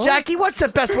school? Jackie, what's the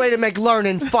best way to make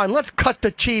learning fun? Let's cut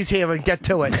the cheese here and get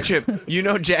to it. Chip, you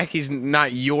know Jackie's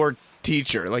not your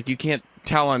teacher. Like, you can't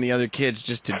tell on the other kids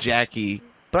just to Jackie.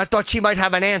 But I thought she might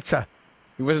have an answer.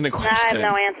 It wasn't a I question.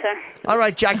 have no answer. All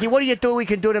right, Jackie, what do you think we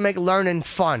can do to make learning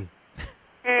fun?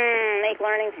 Make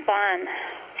learning fun.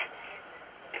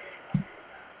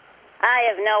 I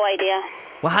have no idea.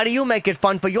 Well, how do you make it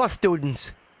fun for your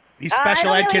students? These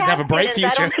special ed kids have a bright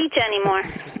students. future. I don't teach anymore.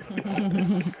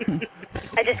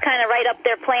 I just kind of write up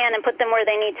their plan and put them where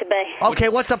they need to be. Okay,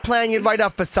 what's a plan you'd write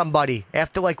up for somebody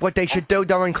after, like, what they should do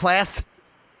during class?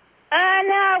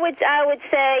 No, I would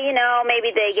say,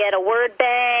 maybe they get a word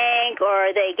bank or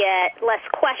they get less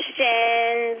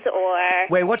questions or...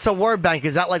 Wait, what's a word bank?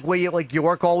 Is that like where you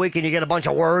work all week and you get a bunch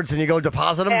of words and you go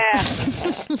deposit them? Yeah.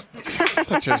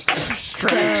 Such a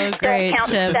strange. So great, Count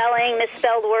Chip. spelling,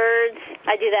 misspelled words.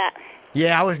 I do that.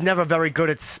 Yeah, I was never very good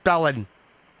at spelling.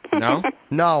 No?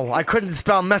 No, I couldn't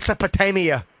spell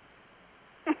Mesopotamia.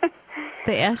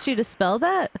 They asked you to spell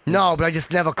that? No, but I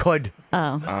just never could.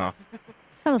 Oh. Oh. I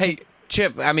don't Hey, think-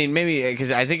 Chip, I mean, maybe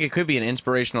because I think it could be an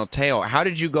inspirational tale. How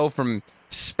did you go from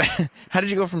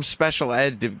special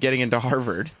ed to getting into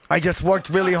Harvard? I just worked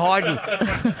really hard. And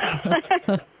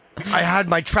I had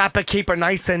my trapper keeper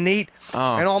nice and neat,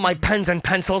 Oh. and all my pens and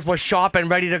pencils were sharp and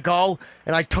ready to go.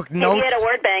 And I took Maybe notes. you had a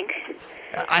word bank.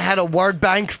 I had a word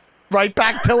bank. Right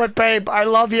back to it, babe. I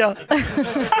love you.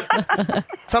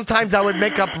 Sometimes I would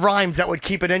make up rhymes that would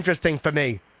keep it interesting for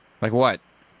me. Like what?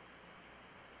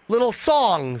 Little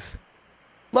songs.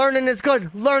 Learning is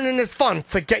good. Learning is fun.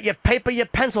 So get your paper, your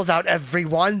pencils out,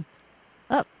 everyone.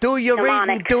 Oh. Do your Demonic.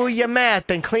 reading, do your math,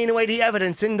 and clean away the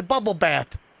evidence in the bubble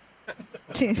bath.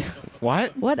 Jeez.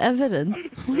 What? What evidence?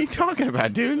 What are you talking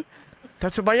about, dude?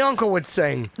 That's what my uncle would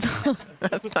sing.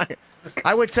 That's not.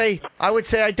 I would say,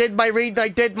 I did my reading, I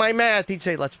did my math. He'd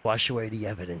say, let's wash away the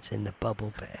evidence in the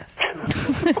bubble bath.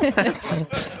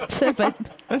 Chip,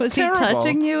 was he terrible.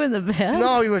 touching you in the bed?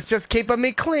 No, he was just keeping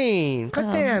me clean.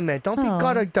 God damn it. Don't be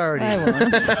gutter dirty. I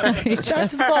won't. Sorry,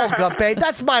 That's Chip. vulgar, babe.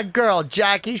 That's my girl,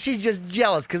 Jackie. She's just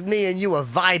jealous because me and you are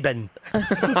vibing.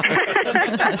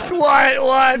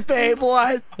 What, babe,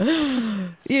 what?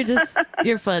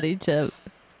 You're funny, Chip.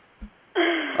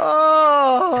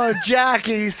 Oh,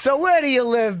 Jackie. So where do you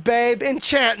live, babe?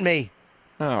 Enchant me.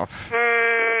 Oh.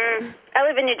 I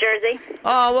live in New Jersey.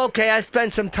 Oh, okay. I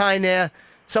spent some time there.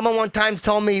 Someone one time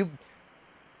told me,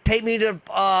 take me to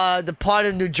the part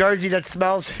of New Jersey that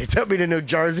smells. They took me to New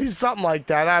Jersey, something like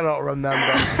that. I don't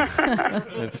remember.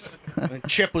 And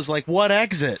Chip was like, "What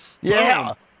exit?" Yeah.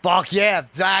 Boom. Fuck yeah,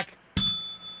 Zach.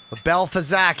 A bell for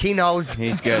Zach. He knows.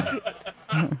 He's good.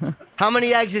 How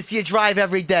many exits do you drive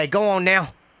every day? Go on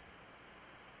now.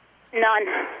 None.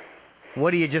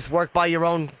 What do you just work by your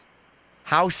own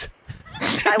house?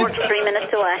 I work 3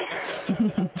 minutes away.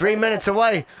 3 minutes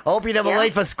away. I hope you're never Yeah.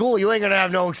 late for school. You ain't gonna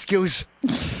have no excuse.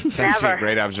 That's actually a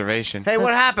great observation. Hey,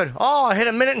 what happened? Oh, I hit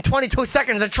 1 minute and 22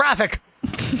 seconds of traffic.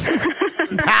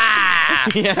 Ah!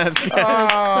 Yeah, that's good.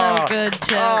 Oh, So good,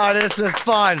 Chip. oh, this is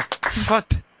fun.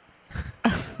 What?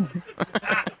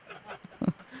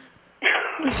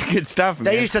 That's good stuff, man.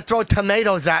 They used to throw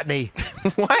tomatoes at me.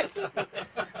 What?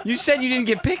 You said you didn't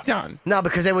get picked on. No,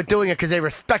 because they were doing it because they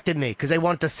respected me, because they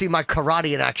wanted to see my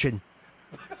karate in action.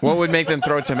 What would make them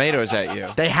throw tomatoes at you?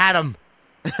 They had them.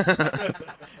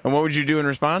 And what would you do in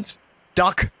response?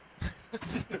 Duck.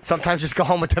 Sometimes just go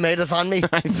home with tomatoes on me.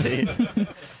 I see. Hey,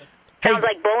 Sounds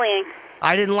like bullying.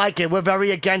 I didn't like it. We're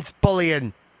very against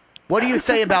bullying. What do you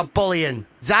say about bullying?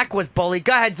 Zach was bullied.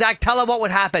 Go ahead, Zach. Tell her what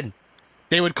would happen.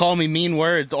 They would call me mean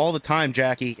words all the time,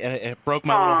 Jackie, and it broke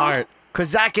my little heart. Because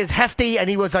Zach is hefty and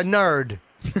he was a nerd.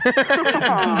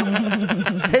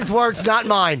 His words, not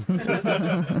mine.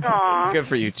 Good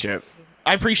for you, Chip.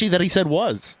 I appreciate that he said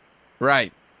was.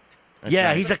 Right. That's Yeah,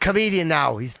 nice. he's a comedian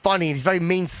now. He's funny. And he's very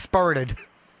mean-spirited.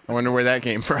 I wonder where that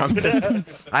came from.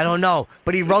 I don't know.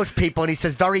 But he roasts people and he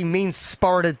says very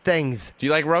mean-spirited things. Do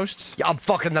you like roasts? Yeah, I'm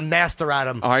fucking the master at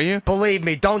him. Are you? Believe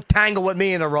me, don't tangle with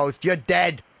me in a roast. You're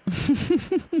dead.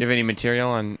 You have any material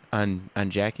on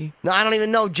Jackie? No, I don't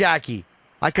even know Jackie.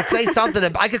 I could say something.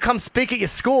 I could come speak at your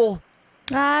school.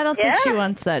 I don't think Yeah. she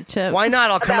wants that, Chip. Why not?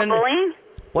 I'll come About in. bullying?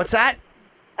 What's that?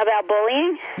 About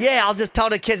bullying? Yeah, I'll just tell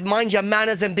the kids, mind your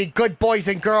manners and be good boys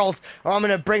and girls, or I'm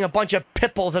going to bring a bunch of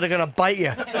pit bulls that are going to bite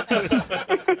you.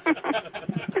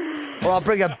 Or I'll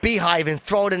bring a beehive and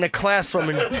throw it in the classroom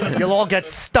and you'll all get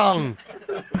stung.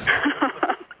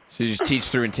 So you just teach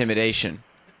through intimidation.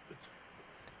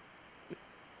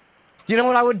 You know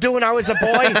what I would do when I was a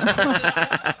boy?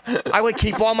 I would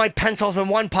keep all my pencils in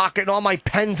one pocket and all my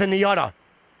pens in the other.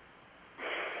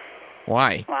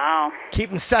 Why? Wow. Keep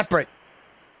them separate.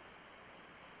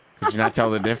 Could you not tell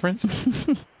the difference?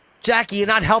 Jackie, you're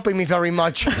not helping me very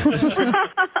much. I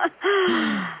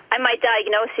might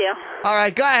diagnose you. All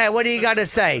right, go ahead. What do you got to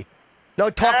say? No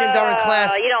talking during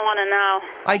class. You don't want to know.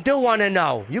 I do want to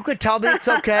know. You could tell me it's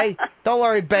okay. Don't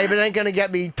worry, babe. It ain't going to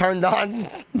get me turned on.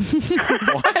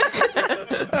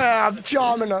 What? I'm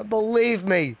charming her. Believe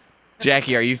me.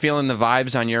 Jackie, are you feeling the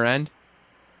vibes on your end?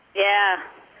 Yeah.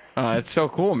 It's so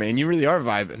cool, man. You really are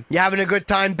vibing. You having a good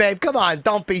time, babe? Come on.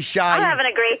 Don't be I'm shy. having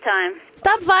a great time.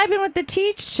 Stop vibing with the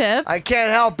teach, Chip. I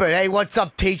can't help it. Hey, what's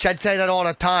up, Teach? I'd say that all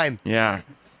the time. Yeah.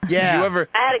 Yeah. Did you ever?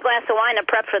 I had a glass of wine to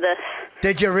prep for this.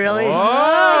 Did you really?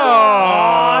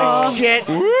 Oh, Oh, shit.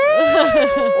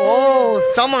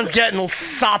 Oh, someone's getting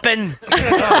sopping.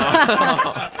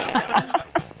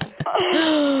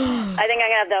 I think I'm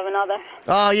going to have another.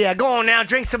 Oh, yeah. Go on now.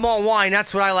 Drink some more wine.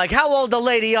 That's what I like. How old a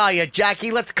lady are you,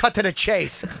 Jackie? Let's cut to the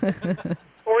chase.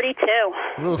 42.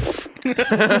 Oof.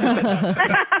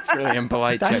 it's really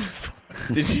impolite. That's Chip.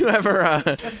 Did you ever?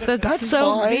 That's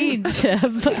so fine. mean, Chip.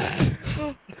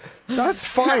 That's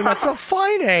fine. That's a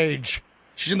fine age.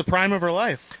 She's in the prime of her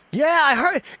life. Yeah, I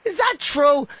heard. Is that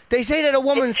true? They say that a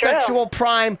woman's It's true. sexual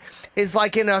prime is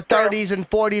like in her 30s and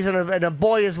 40s, and a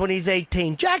boy is when he's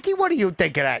 18. Jackie, what do you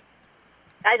think of that?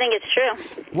 I think it's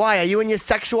true. Why? Are you in your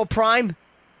sexual prime?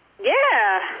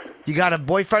 Yeah. You got a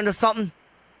boyfriend or something?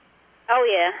 Oh,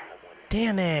 yeah.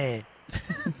 Damn it.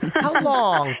 How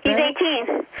long? He's babe?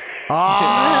 18.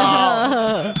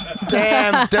 Oh,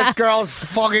 damn, this girl's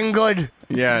fucking good.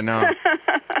 Yeah, no.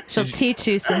 She'll teach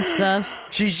you some stuff.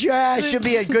 She'll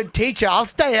be a good teacher. I'll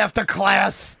stay after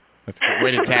class. That's a good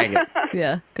way to tag it.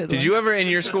 Yeah, good Did one. you ever in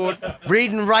your school?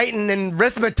 Reading, writing, and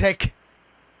arithmetic.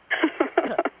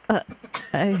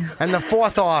 And the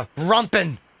fourth are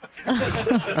rumping.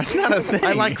 That's not a thing.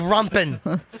 I like rumping.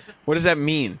 What does that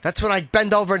mean? That's when I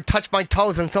bend over and touch my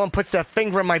toes and someone puts their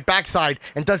finger in my backside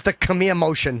and does the come here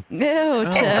motion. Ew,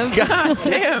 Chip. God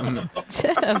damn.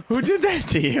 Chip. Who did that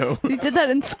to you? You did that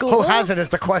in school? Who hasn't is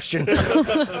the question.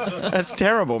 That's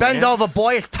terrible, Bend man. over,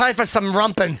 boy. It's time for some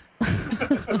rumping.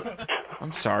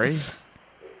 I'm sorry.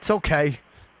 It's okay.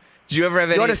 Did you ever have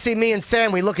You any? ought to see me and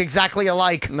Sam. We look exactly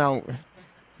alike. No.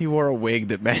 He wore a wig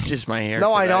that matches my hair.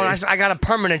 No, I today. don't. I got a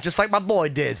permanent, just like my boy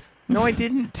did. No, I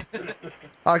didn't.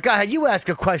 All right, go ahead. You ask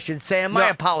a question, Sam. My No,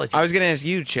 apologies. I was going to ask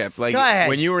you, Chip. Like, Go ahead.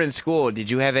 when you were in school,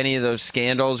 did you have any of those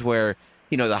scandals where,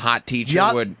 you know, the hot teacher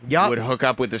Yup, would yup. hook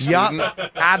up with the student?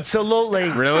 Yup,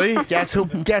 absolutely. Really? Guess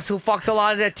who fucked a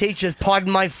lot of their teachers? Pardon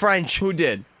my French. Who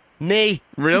did? Me.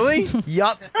 Really?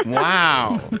 Yup.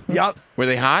 Wow. Yup. Were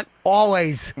they hot?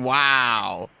 Always.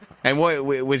 Wow. And what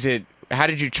was it? How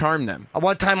did you charm them?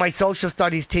 One time my social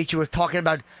studies teacher was talking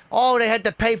about, oh, they had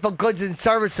to pay for goods and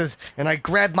services. And I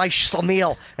grabbed my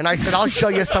schlemiel and I said, I'll show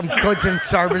you some goods and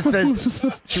services.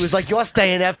 She was like, you're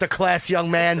staying after class, young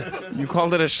man. You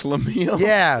called it a schlemiel?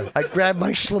 Yeah, I grabbed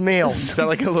my schlemiel. Is that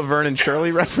like a Laverne and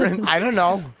Shirley reference? I don't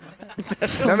know.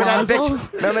 Remember that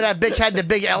bitch? Remember that bitch had the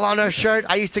big L on her shirt?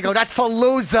 I used to go, that's for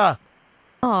loser.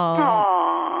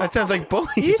 Oh, That sounds like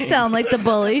bullying. you sound like the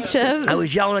bully, Chip. I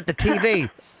was yelling at the TV.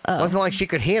 Wasn't like she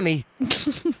could hear me.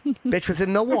 Bitch was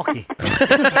in Milwaukee.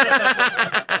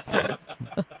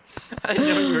 I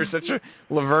know you were such a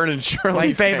Laverne and Shirley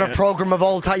My favorite fan. program of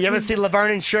all time. You ever see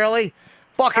Laverne and Shirley?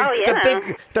 Fucking Oh,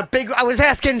 yeah. the big. I was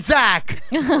asking Zach.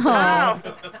 Oh,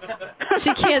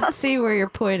 She can't see where you're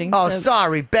pointing. Oh, Chip.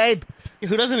 sorry, babe.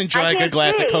 Who doesn't enjoy I a good can't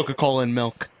glass of see. Coca-Cola and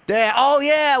milk? Yeah. Oh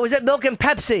yeah. Was it Milk and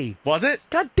Pepsi? Was it?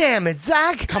 God damn it,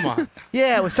 Zach. Come on.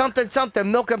 Yeah, it was something.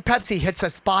 Milk and Pepsi hits a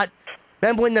spot.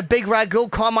 Remember when the big ragu,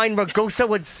 Carmine Ragusa,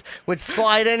 would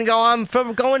slide in and go, I'm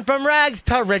going from rags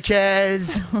to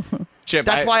riches. Chip,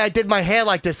 That's why I did my hair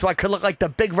like this, so I could look like the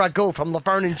big ragu from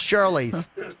Laverne and Shirley's.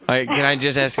 Can I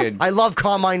just ask you? I love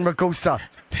Carmine Ragusa.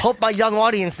 Hope my young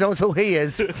audience knows who he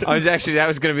is. That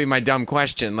was going to be my dumb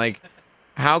question. Like,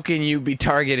 how can you be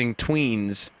targeting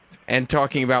tweens and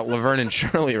talking about Laverne and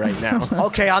Shirley right now?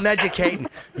 Okay, I'm educating.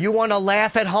 You want to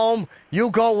laugh at home?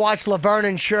 You go watch Laverne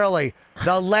and Shirley.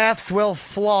 The laughs will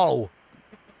flow.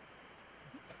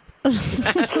 There's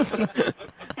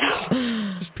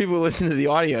people who listen to the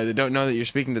audio that don't know that you're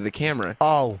speaking to the camera.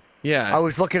 Oh, Yeah. I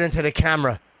was looking into the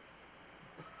camera.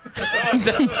 All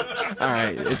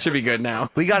right. It should be good now.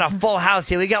 We got a full house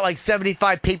here. We got like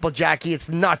 75 people, Jackie. It's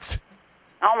nuts.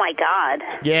 oh my God.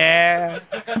 Yeah.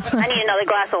 I need another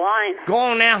glass of wine. Go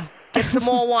on now. Get some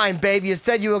more wine, babe. You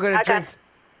said you were going to Okay.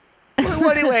 drink.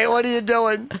 What are you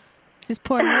doing? She's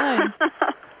pouring wine.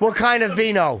 What kind of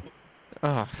vino?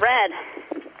 Red.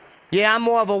 Yeah, I'm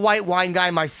more of a white wine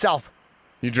guy myself.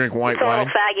 You drink white It's a little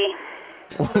wine? faggy.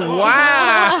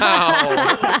 Wow.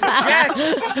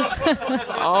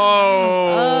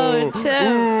 Oh, Oh. Chip.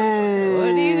 What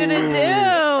are you gonna do?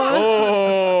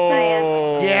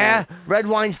 Oh. Yeah, red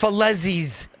wine's for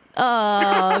lezzies.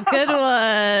 Oh, good one.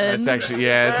 That's actually,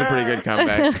 yeah, it's a pretty good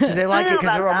comeback. They like it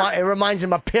because about it reminds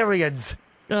them of periods.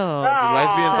 Oh,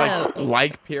 Lesbians Chip.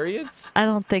 like periods? I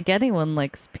don't think anyone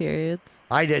likes periods.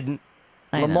 I didn't.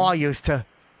 I Lamar used to.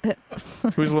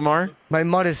 Who's Lamar? My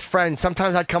mother's friend.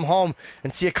 Sometimes I'd come home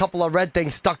and see a couple of red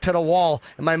things stuck to the wall,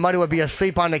 and my mother would be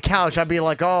asleep on the couch. I'd be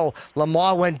like, oh,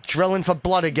 Lamar went drilling for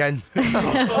blood again.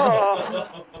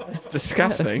 It's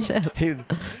disgusting. Chip. He-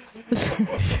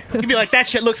 You'd be like, that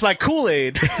shit looks like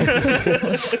Kool-Aid.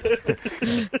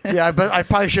 yeah, but I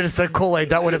probably should have said Kool-Aid.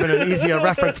 That would have been an easier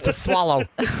reference to swallow.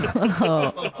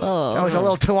 Oh, That was a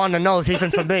little too on the nose, even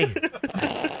for me.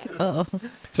 oh.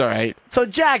 It's all right. So,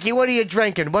 Jackie, what are you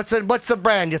drinking? What's the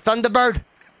brand? Your Thunderbird?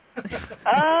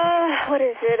 What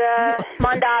is it?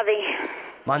 Mondavi.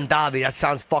 Mondavi. That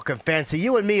sounds fucking fancy.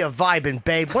 You and me are vibing,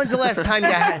 babe. When's the last time you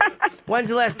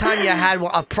had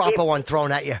a proper one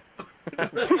thrown at you?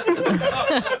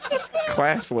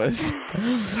 Classless.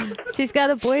 She's got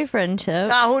a boyfriend, Chip.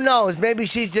 Now, who knows? Maybe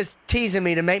she's just teasing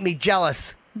me to make me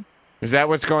jealous. Is that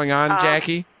what's going on,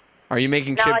 Jackie? Are you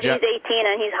making No, Chip he's 18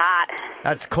 and he's hot.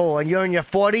 That's cool. And you're in your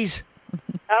 40s?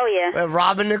 Oh, yeah.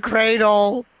 Robbing the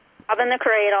cradle. Up in the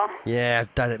cradle. Yeah,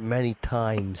 I've done it many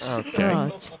times. Okay.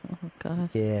 Oh, oh gosh.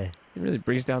 Yeah. It really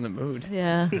brings down the mood.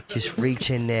 Yeah. Just reach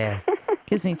in there.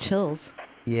 Gives me chills.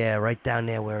 Yeah, right down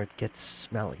there where it gets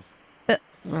smelly. Oh.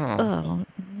 Oh.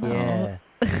 No. Yeah.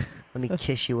 Let me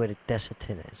kiss you where the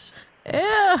desitin is.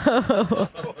 Ew.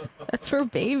 That's for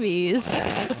babies.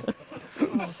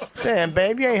 Damn,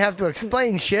 babe, you ain't have to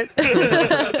explain shit.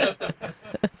 Chip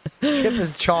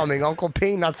is charming. Uncle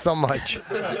P, not so much.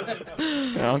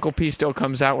 Uncle P still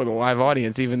comes out with a live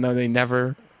audience, even though they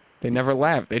never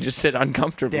laugh. They just sit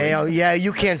uncomfortably. Yeah,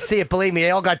 you can't see it. Believe me,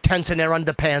 they all got tents in their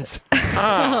underpants.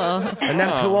 And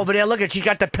them two over there, look at, she's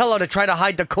got the pillow to try to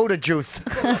hide the Cuda juice.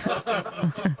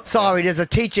 Sorry, there's a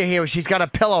teacher here. She's got a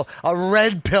pillow, a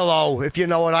red pillow, if you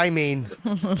know what I mean.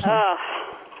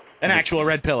 An actual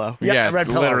red pillow. Yep, yeah, a red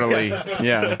pillow. literally. Yes.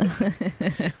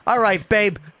 Yeah. All right,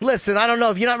 babe. Listen, I don't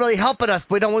know if you're not really helping us.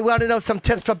 We want to know some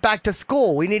tips for back to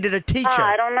school. We needed a teacher.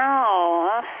 I don't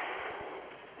know.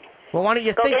 Well, why don't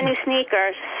you Go think? get new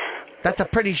sneakers. That's a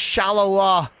pretty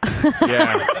shallow.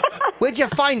 Yeah. Where'd you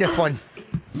find this one?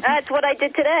 That's what I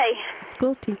did today.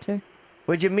 School teacher.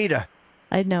 Where'd you meet her?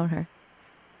 I'd known her.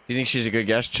 Do you think she's a good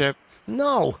guest, Chip?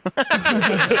 No. Why?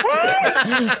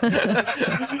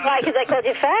 Because I called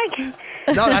you fag?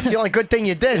 No, that's the only good thing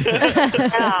you did.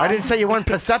 I didn't say you weren't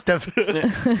perceptive.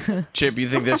 Chip, you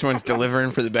think this one's delivering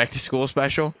for the back to school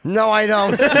special? No, I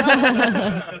don't.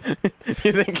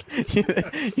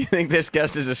 You think this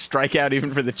guest is a strikeout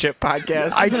even for the Chip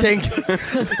podcast?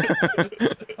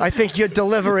 I think you're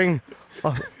delivering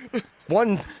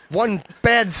one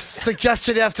bad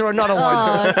suggestion after another one.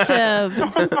 Oh,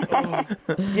 Chip.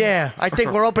 Yeah, I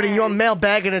think we're opening your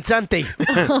mailbag and it's empty.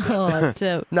 Oh,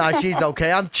 Chip. Nah, she's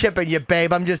okay. I'm chipping you,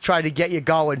 babe. I'm just trying to get you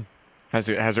going. How's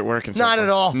it working? Not at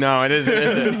all. No, it isn't.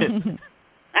 Is it?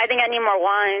 I think I need more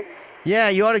wine. Yeah,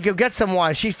 you ought to go get some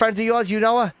wine. She friends of yours? You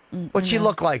know her? What's she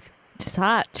look like? She's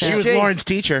hot, Chip. She was She- Lauren's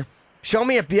teacher. Show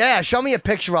me a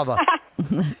picture of her.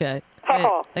 Okay.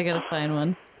 Oh. I gotta find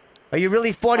one. Are you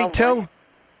really 42?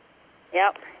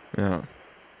 Yep. No.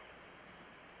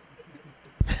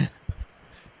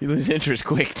 You lose interest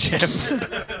quick, Chip.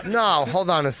 No, hold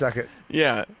on a second.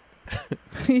 Yeah.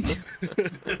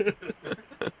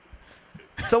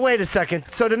 So wait a second.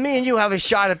 So do me and you have a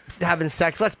shot at having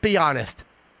sex? Let's be honest.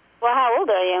 Well, how old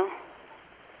are you?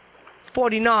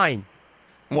 49.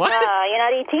 What? You're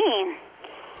not 18.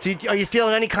 So are you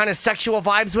feeling any kind of sexual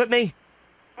vibes with me?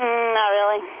 Not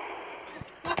really.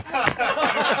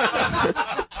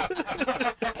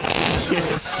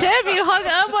 Chip, you hung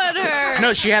up on her.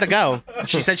 No, she had to go.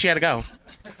 She said she had to go.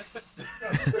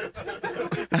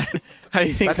 How do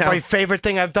you think That's that my favorite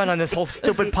thing I've done on this whole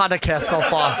stupid podcast so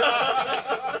far.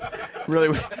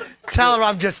 really? Tell her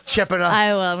I'm just chipping her.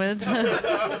 I will. I'm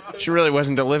gonna She really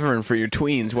wasn't delivering for your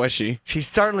tweens, was she? She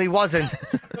certainly wasn't.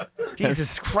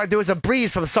 Jesus Christ, there was a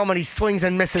breeze from so many swings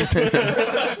and misses.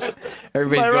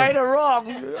 Everybody's Am I right going, or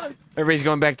wrong? everybody's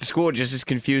going back to school just as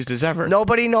confused as ever.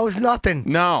 Nobody knows nothing.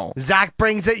 No. Zach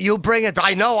brings it, you bring it.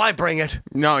 I know I bring it.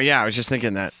 No, yeah, I was just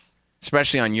thinking that.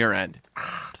 Especially on your end.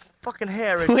 Fucking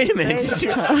hair. Wait a minute. Did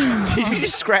you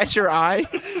just scratch your eye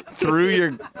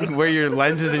through where your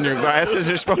lenses and your glasses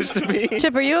are supposed to be?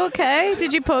 Chip, are you okay?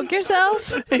 Did you poke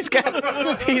yourself? He's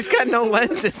got no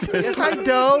lenses. Yes, I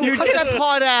do. You Cut just- that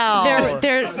part out.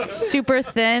 They're super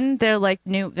thin. They're like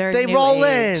new. They new roll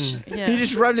age. in. Yeah. He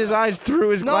just rubbed his eyes through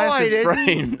his No, I glasses didn't.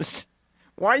 frames.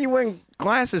 Why are you wearing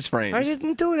glasses frames? I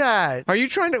didn't do that. Are you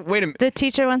trying to wait a minute? The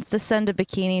teacher wants to send a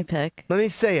bikini pic. Let me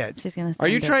say it. She's gonna. Are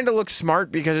you send it. trying to look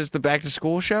smart because it's the back to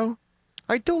school show?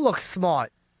 I do look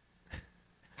smart.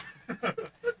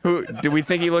 Who do we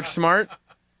think he looks smart?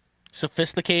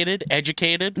 Sophisticated,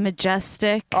 educated.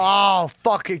 majestic? Oh,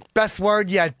 fuck it. Best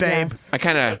word yet, babe. Yes. I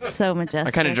kind of So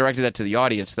majestic. directed that to the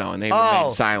audience though, and they Oh.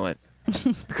 remained silent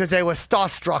Because they were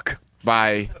starstruck.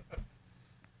 by.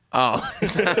 Oh,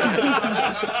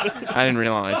 I didn't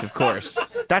realize. Of course.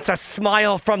 That's a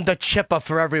smile from the chipper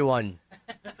for everyone.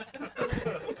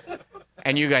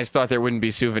 And you guys thought there wouldn't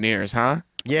be souvenirs, huh?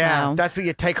 Yeah, Wow. that's what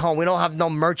you take home. We don't have no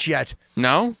merch yet.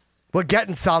 No. We're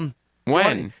getting some.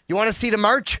 When? You want to see the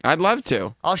merch? I'd love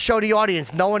to. I'll show the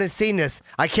audience. No one has seen this.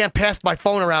 I can't pass my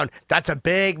phone around. That's a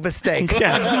big mistake. You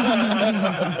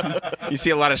see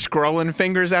a lot of scrolling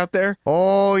fingers out there?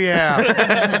 Oh, yeah.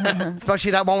 Especially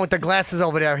that one with the glasses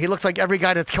over there. He looks like every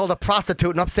guy that's killed a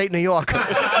prostitute in upstate New York.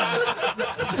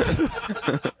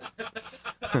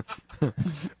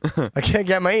 I can't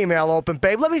get my email open,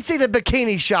 babe. Let me see the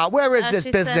bikini shot. Where is this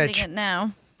She's sending business? it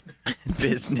now.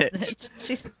 Business.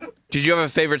 She's Did you have a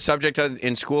favorite subject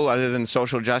in school other than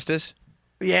social justice?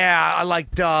 Yeah, I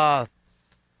liked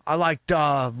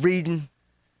reading.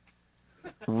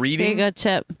 Here you Reading? go,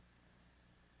 Chip.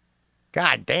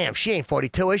 God damn, she ain't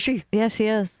 42, is she? Yeah, she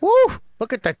is. Woo!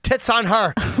 Look at the tits on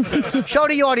her. Show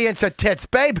the audience her tits,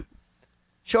 babe.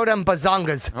 Show them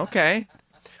bazongas. Okay.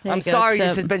 There I'm you go, sorry Chip.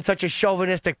 this has been such a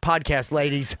chauvinistic podcast,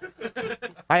 ladies.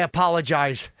 I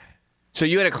apologize. So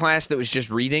you had a class that was just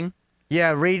reading?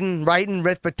 Yeah, reading, writing,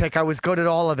 arithmetic. I was good at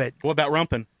all of it. What about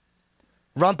rumping?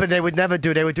 Rumping they would never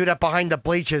do. They would do that behind the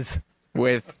bleachers.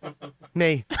 With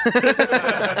Me.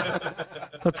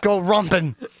 Let's go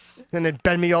rumping. And they'd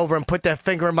bend me over and put their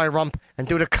finger in my rump and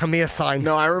do the come here sign.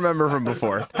 No, I remember from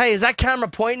before. Hey, is that camera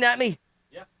pointing at me?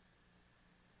 Yeah.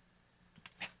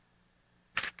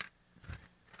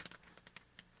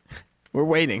 We're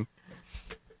waiting.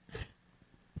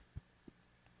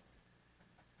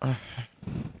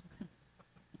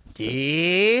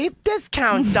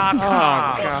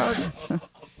 DeepDiscount.com.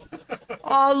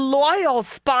 A loyal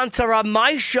sponsor of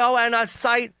my show and a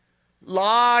site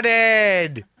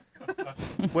lauded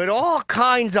with all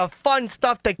kinds of fun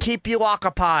stuff to keep you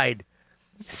occupied.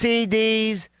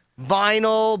 CDs,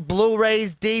 vinyl,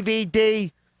 Blu-rays,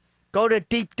 DVD. Go to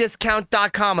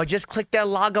deepdiscount.com or just click that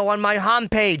logo on my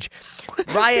homepage.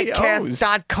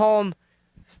 Riotcast.com.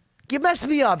 You messed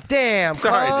me up. Damn.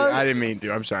 Sorry, dude. cuz. I didn't mean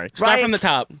to. I'm sorry. Start Riot- from the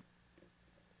top.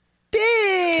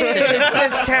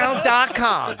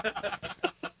 Deepdiscount.com.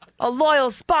 A loyal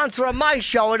sponsor of my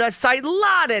show and a site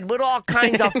lauded with all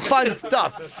kinds of fun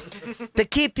stuff to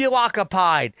keep you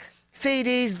occupied.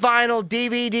 CDs, vinyl,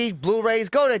 DVDs, Blu-rays.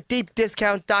 Go to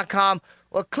deepdiscount.com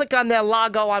or click on their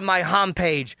logo on my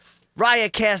homepage,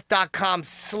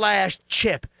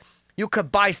 riotcast.com/chip. You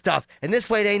could buy stuff, and this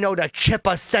way they know that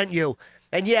Chipper sent you.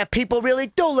 And yeah, people really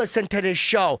do listen to this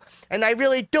show, and I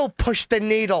really do push the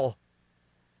needle.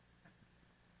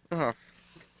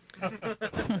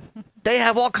 They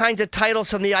have all kinds of titles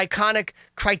from the iconic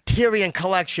Criterion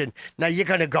collection. Now you're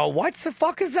gonna go, what the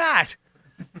fuck is that?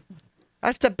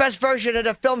 That's the best version of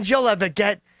the films you'll ever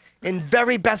get. In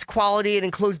very best quality. It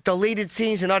includes deleted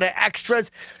scenes and other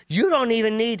extras. You don't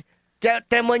even need get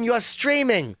them when you're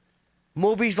streaming.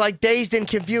 Movies like Dazed and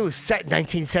Confused, set in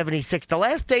 1976, the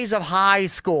last days of high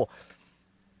school.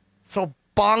 So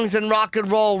bongs and rock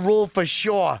and roll rule for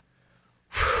sure.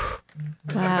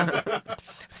 Wow.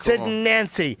 Sid and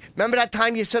Nancy. Remember that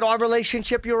time you said our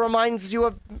relationship reminds you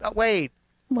of... wait,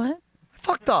 What?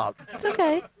 fucked up. It's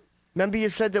okay. Remember you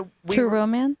said that we... True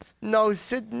romance? No,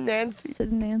 Sid and Nancy. Sid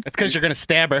and Nancy. It's because you're going to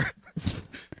stab her.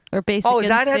 Or basic Oh, is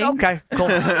that it? instinct? Okay, cool.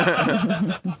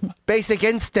 Basic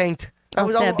Instinct. That I'll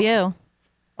was stab you.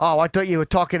 Oh, I thought you were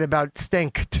talking about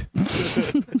stinked.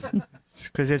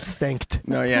 Because it stinked.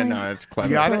 No, yeah, no, that's clever.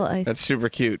 You got it? Well, I That's super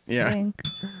cute. Yeah. stink.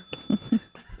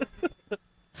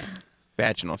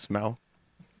 Vaginal smell.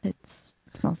 It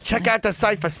smells Check bad. out the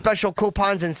site for special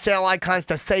coupons and sale icons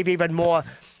to save even more.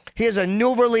 Here's a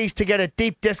new release to get a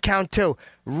deep discount too.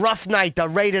 Rough Night, the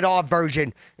rated R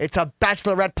version. It's a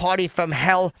bachelorette party from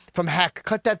heck.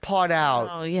 Cut that part out.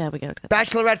 Oh, yeah, we gotta cut that.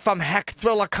 Bachelorette from Heck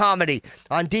thriller comedy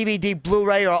on DVD,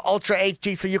 Blu-ray, or Ultra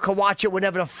HD, so you can watch it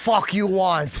whenever the fuck you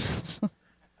want.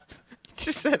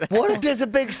 Just said that. What if there's a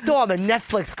big storm and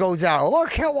Netflix goes out? Oh, I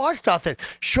can't watch nothing.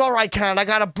 Sure I can. I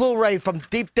got a Blu-ray from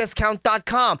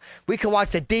deepdiscount.com. We can watch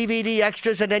the DVD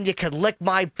extras and then you can lick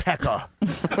my pecker.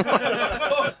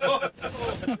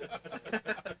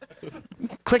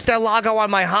 Click that logo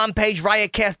on my homepage,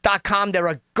 riotcast.com. They're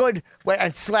a good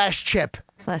and /chip.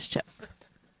 /chip.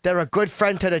 They're a good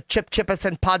friend to the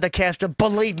Chipperson Podacast.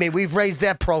 Believe me, we've raised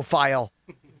their profile.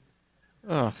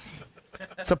 Ugh.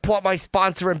 Support my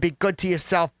sponsor and be good to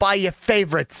yourself. Buy your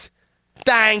favorites.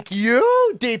 Thank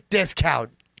you, Deep Discount.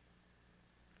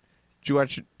 Did you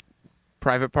watch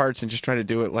Private Parts and just try to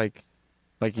do it like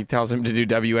he tells him to do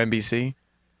WNBC?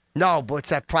 No, but what's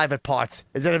that Private Parts?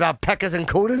 Is it about peckers and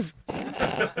cooters?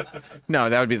 No,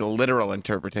 that would be the literal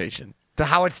interpretation. The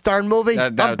Howard Stern movie?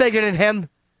 That I'm would- bigger than him.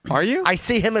 Are you? I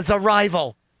see him as a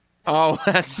rival. Oh,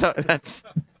 that's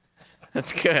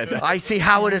good. I see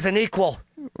Howard as an equal.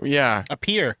 Yeah, A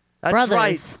peer. That's Brothers.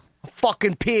 right. A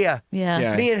fucking peer. Yeah.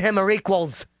 Yeah. Me and him are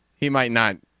equals. he might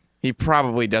not. He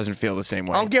probably doesn't feel the same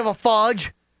way. I don't give a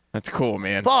fudge. That's cool,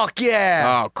 man. Fuck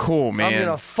yeah. Oh, cool, man. I'm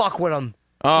gonna fuck with him.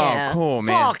 Oh, Yeah. cool,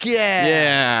 man. Fuck yeah.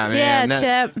 Yeah, man.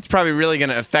 Yeah, Chip. It's probably really going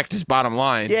to affect his bottom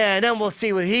line. Yeah, and then we'll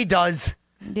see what he does.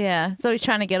 Yeah. So he's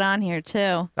trying to get on here,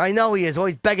 too. I know he is.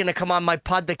 Always begging to come on my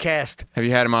podcast. Have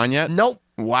you had him on yet? Nope.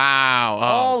 Wow.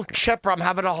 Oh, Chipper, I'm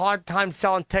having a hard time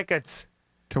selling tickets.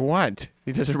 To what?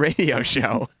 He does a radio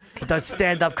show. He does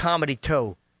stand-up comedy,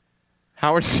 too.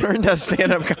 Howard Stern does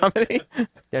stand-up comedy?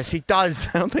 Yes, he does.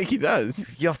 I don't think he does.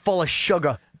 You're full of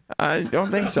sugar. I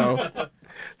don't think so.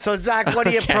 So, Zach, what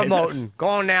are you Okay, promoting? Go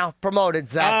on now. Promote it,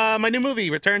 Zach. My new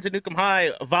movie, Return to Nukem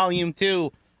High, Volume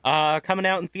 2. Coming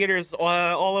out in theaters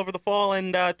all over the fall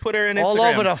and Twitter and Instagram. All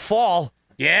over the fall.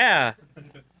 Yeah.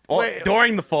 Wait.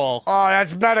 During the fall. Oh,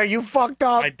 that's better. You fucked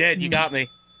up. I did. You got me.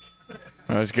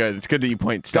 That was good. It's good that you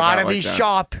point stuff Gotta out be like that.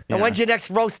 sharp. Yeah. And when's your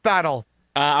next roast battle?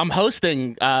 I'm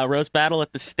hosting Roast Battle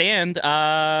at the Stand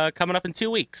coming up in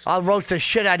 2 weeks. I'll roast the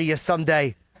shit out of you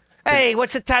someday. Hey,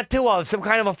 what's the tattoo of? Some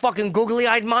kind of a fucking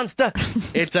googly-eyed monster?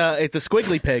 It's a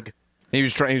squiggly pig. He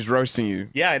was roasting you.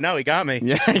 Yeah, I know. He got me.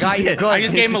 Yeah, Got you good. I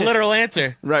just gave him a literal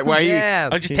answer. Right. Why Yeah.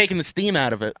 I was just taking the steam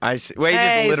out of it. I see. Well, he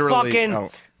Hey, just literally. fucking Oh,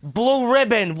 blue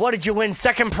ribbon. What did you win?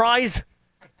 Second prize?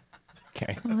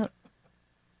 okay.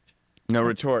 No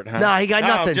retort, huh? Nah, he got No,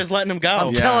 nothing. I'm just letting him go.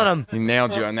 I'm killing him. He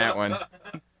nailed you on that one.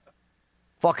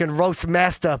 Fucking roast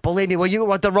master. Believe me, when you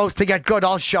want the roast to get good,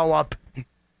 I'll show up.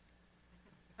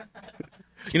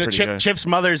 You know, pretty good. Chip's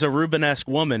mother's a Rubenesque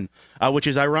woman, which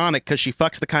is ironic because she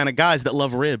fucks the kind of guys that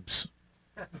love ribs.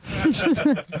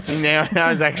 That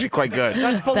was actually quite good.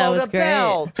 That's below was the great.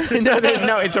 belt. No, there's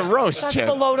no. It's a roast, That's Chip.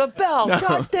 below the belt.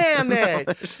 God damn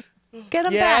it. Get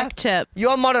him Yeah? back, Chip.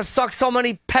 Your mother sucked so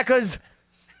many peckers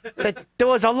that there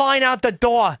was a line out the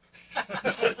door.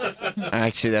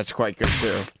 Actually, that's quite good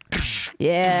too.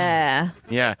 Yeah.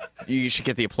 Yeah, you should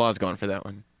get the applause going for that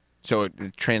one, so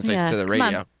it translates Yeah, to the come on.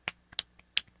 radio.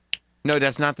 No,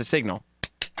 that's not the signal.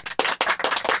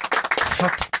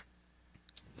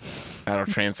 That'll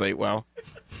translate well.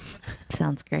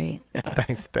 Sounds great.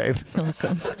 Thanks, babe. You're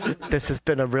welcome. This has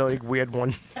been a really weird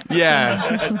one.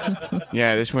 Yeah,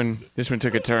 yeah. This one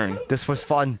took a turn. This was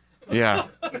fun. Yeah.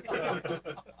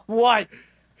 What?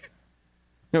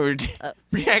 No, we're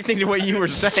reacting to what you were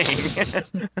saying.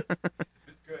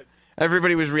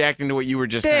 Everybody was reacting to what you were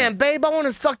just Damn, saying. babe, I want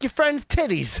to suck your friend's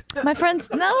titties. My friends,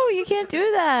 no, you can't do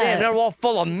that. Damn, they're all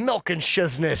full of milk and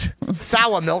shiznit.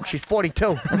 Sour milk. She's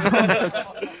 42.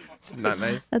 It's not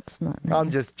nice. That's not nice.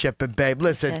 I'm just chipping, babe.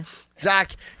 Listen, Okay.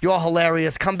 Zach, you're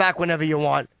hilarious. Come back whenever you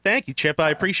want. Thank you, Chip. I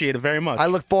appreciate it very much. I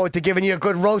look forward to giving you a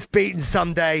good roast beating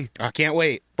someday. I can't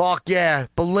wait. Fuck yeah.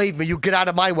 Believe me, you get out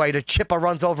of my way. The chipper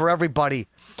runs over everybody.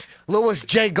 Louis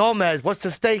J. Gomez, what's the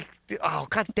stake? Oh,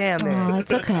 god damn Oh, it.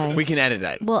 it's okay. We can edit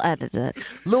that. We'll edit it.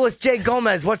 Louis J.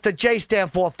 Gomez, what's the J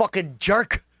stand for? Fucking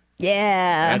jerk.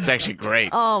 Yeah. That's actually great.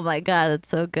 Oh my god, it's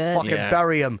so good. Fucking Yeah.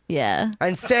 bury him. Yeah.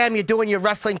 And Sam, you're doing your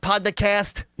wrestling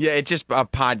podcast? Yeah, it's just a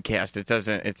podcast. It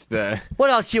doesn't. It's the. What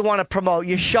else you want to promote?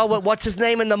 Your show with what's his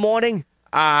name in the morning?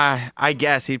 I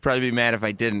guess he'd probably be mad if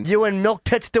I didn't. You and Milk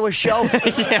Tits do a show?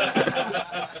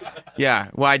 Yeah.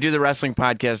 Well, I do the wrestling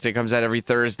podcast. It comes out every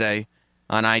Thursday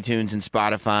on iTunes and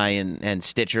Spotify and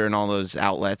Stitcher and all those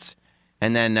outlets.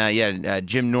 And then,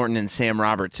 Jim Norton and Sam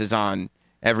Roberts is on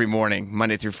every morning,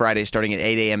 Monday through Friday, starting at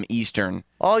 8 a.m. Eastern.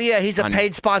 Oh, yeah, he's a On-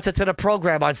 paid sponsor to the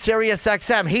program on Sirius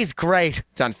XM. He's great.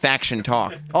 It's on Faction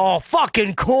Talk. Oh,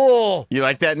 fucking cool. You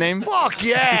like that name? Fuck I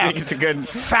yeah. think it's a good.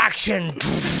 Faction.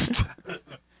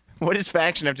 What does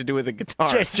Faction have to do with the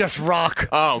guitar? It's just rock.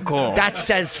 Oh, cool. That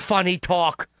says funny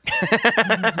talk.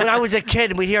 When I was a kid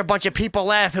and we'd hear a bunch of people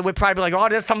laugh, and we'd probably be like, oh,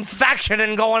 there's some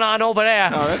factioning going on over there.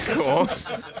 Oh, that's cool.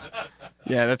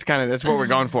 Yeah, that's what we're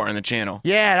going for on the channel.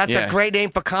 Yeah, that's Yeah. a great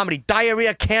name for comedy.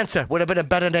 Diarrhea Cancer would have been a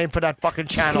better name for that fucking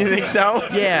channel. You think so?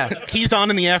 Yeah. He's on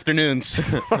in the afternoons.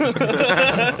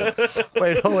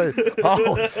 Wait, who is?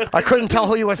 Oh, I couldn't tell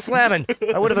who you were slamming.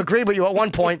 I would have agreed with you at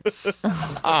one point.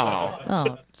 Oh.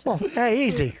 Oh. Well, hey,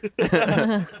 easy.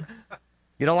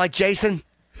 You don't like Jason?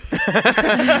 You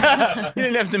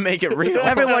didn't have to make it real.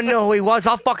 Everyone knew who he was.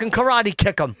 I'll fucking karate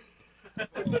kick him.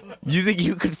 You think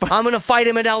you could fight? I'm going to fight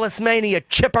him in Ellis Mania,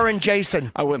 Chipper and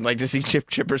Jason. I wouldn't like to see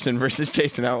Chip Chipperson versus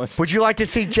Jason Ellis. Would you like to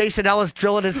see Jason Ellis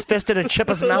drilling his fist in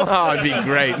Chipper's mouth? Oh, it'd be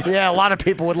great. Yeah, a lot of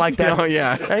people would like that. Oh,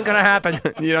 yeah. Ain't going to happen.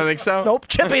 You don't think so? Nope,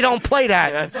 Chippy don't play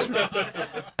that.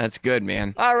 That's good,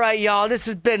 man. All right, y'all, this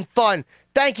has been fun.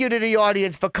 Thank you to the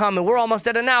audience for coming. We're almost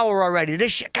at an hour already.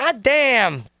 This shit,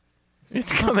 goddamn.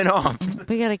 It's coming off.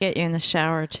 We gotta get you in the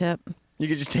shower, Chip. You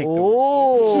could just take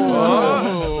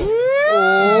Oh.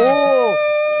 Oh.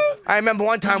 I remember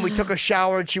one time we took a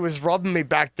shower and she was rubbing me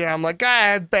back there. I'm like, go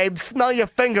ahead, babe, smell your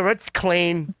finger. It's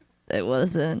clean. It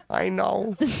wasn't. I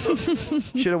know.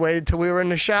 Should have waited till we were in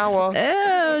the shower.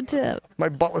 Ew, Chip. My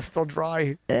butt was still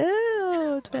dry.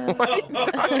 Ew, Chip. What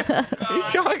are you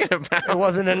talking about? I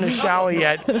wasn't in the shower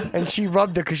yet. And she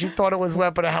rubbed it because she thought it was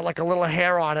wet, but it had like a little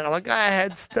hair on it. I'm like, go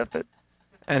ahead, sniff it.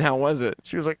 And how was it?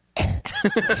 She was like,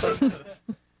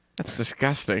 That's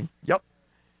disgusting. yep.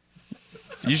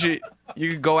 You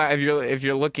could go out if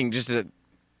you're looking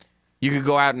you could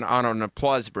go out on an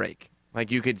applause break.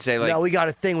 Like you could say like. No, we got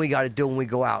a thing we got to do when we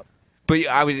go out. But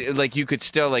I was like, you could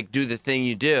still like do the thing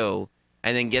you do,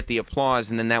 and then get the applause,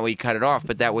 and then that way you cut it off.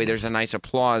 But that way there's a nice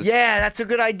applause. Yeah, that's a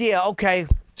good idea. Okay.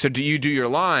 So do you do your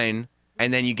line,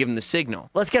 and then you give them the signal?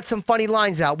 Let's get some funny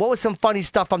lines out. What was some funny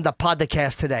stuff on the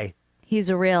podcast today? He's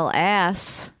a real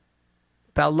ass.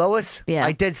 About Lewis? Yeah.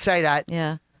 I did say that.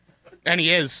 Yeah. And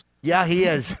he is. Yeah, he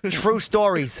is. True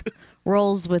stories.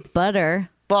 Rolls with butter.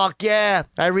 Fuck yeah.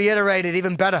 I reiterated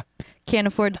even better. Can't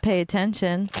afford to pay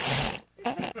attention.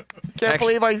 Can't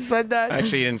believe I said that.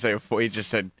 Actually, he didn't say he just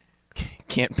said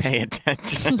can't pay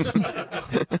attention.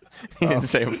 He didn't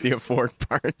say the afford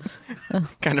part.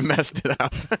 Kind of messed it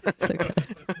up.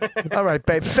 All right,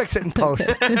 babe. Fix it in post.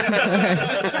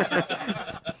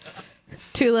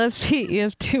 2 left feet, you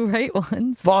have 2 right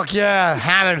ones. Fuck yeah.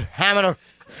 Hammered her.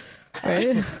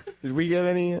 Right? Did we get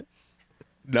any?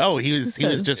 No, he was just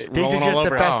These rolling are just all the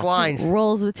over. best lines.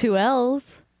 Rolls with 2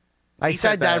 L's. I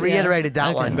said that. I reiterated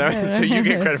that one. So you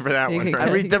get credit for that one,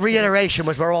 right? The reiteration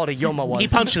was where all the humor was. He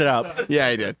punched it up. Yeah,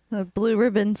 I did. A blue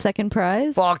ribbon second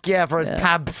prize. Fuck yeah for his Yeah.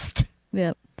 pabst.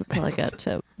 Yep, that's all I got,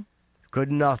 Chip. Good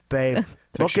enough, babe.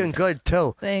 Looking good,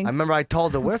 too. Thanks. I remember I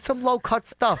told her, where's some low-cut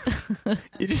stuff?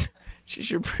 She's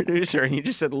your producer, and you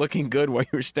just said looking good while you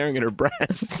were staring at her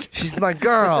breasts. She's my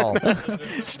girl.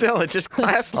 Still, it's just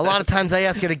classless. A lot of times I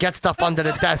ask her to get stuff under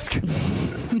the desk.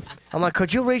 I'm like,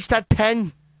 could you reach that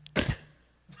pen?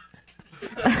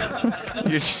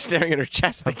 You're just staring at her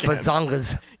chest again.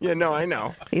 Bazongas. Yeah, no, I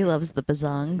know. He loves the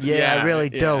bazongs. Yeah, I really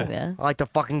yeah. do. Yeah. I like to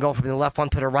fucking go from the left one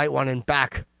to the right one and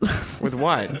back. With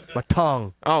what? My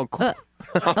tongue. Oh, cool.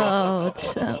 Oh,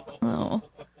 Chip. Oh.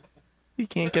 He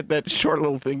can't get that short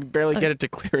little thing. Barely get it to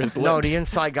clear his lips. No, the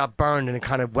inside got burned and it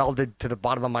kind of welded to the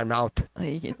bottom of my mouth. Oh,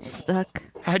 you get stuck.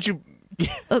 How'd you?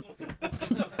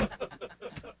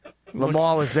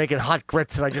 Lamar was making hot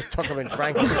grits and I just took them and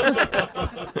drank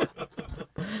them.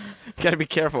 Gotta be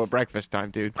careful at breakfast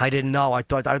time, dude. I didn't know. I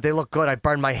thought they look good. I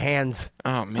burned my hands.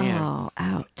 Oh man. Oh,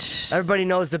 ouch. Everybody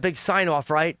knows the big sign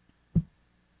off, right?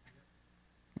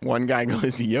 One guy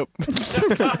goes, "Yep."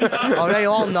 Oh, they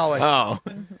all know it. Oh.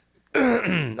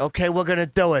 Okay, we're gonna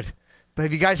do it. But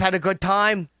have you guys had a good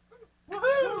time?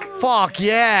 Fuck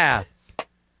yeah!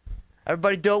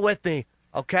 Everybody do it with me,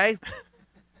 okay?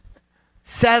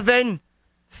 7,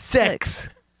 6,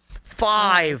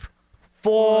 5,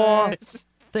 4,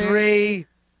 3,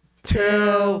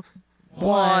 2,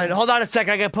 1. Hold on a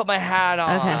second. I gotta put my hat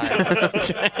on.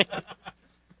 Okay.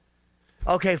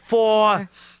 Okay, 4,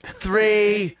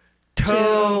 3,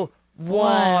 2,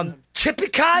 1. Chippy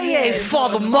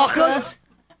father muckers.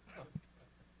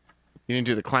 You didn't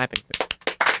do the clapping.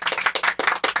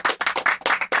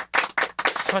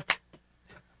 What?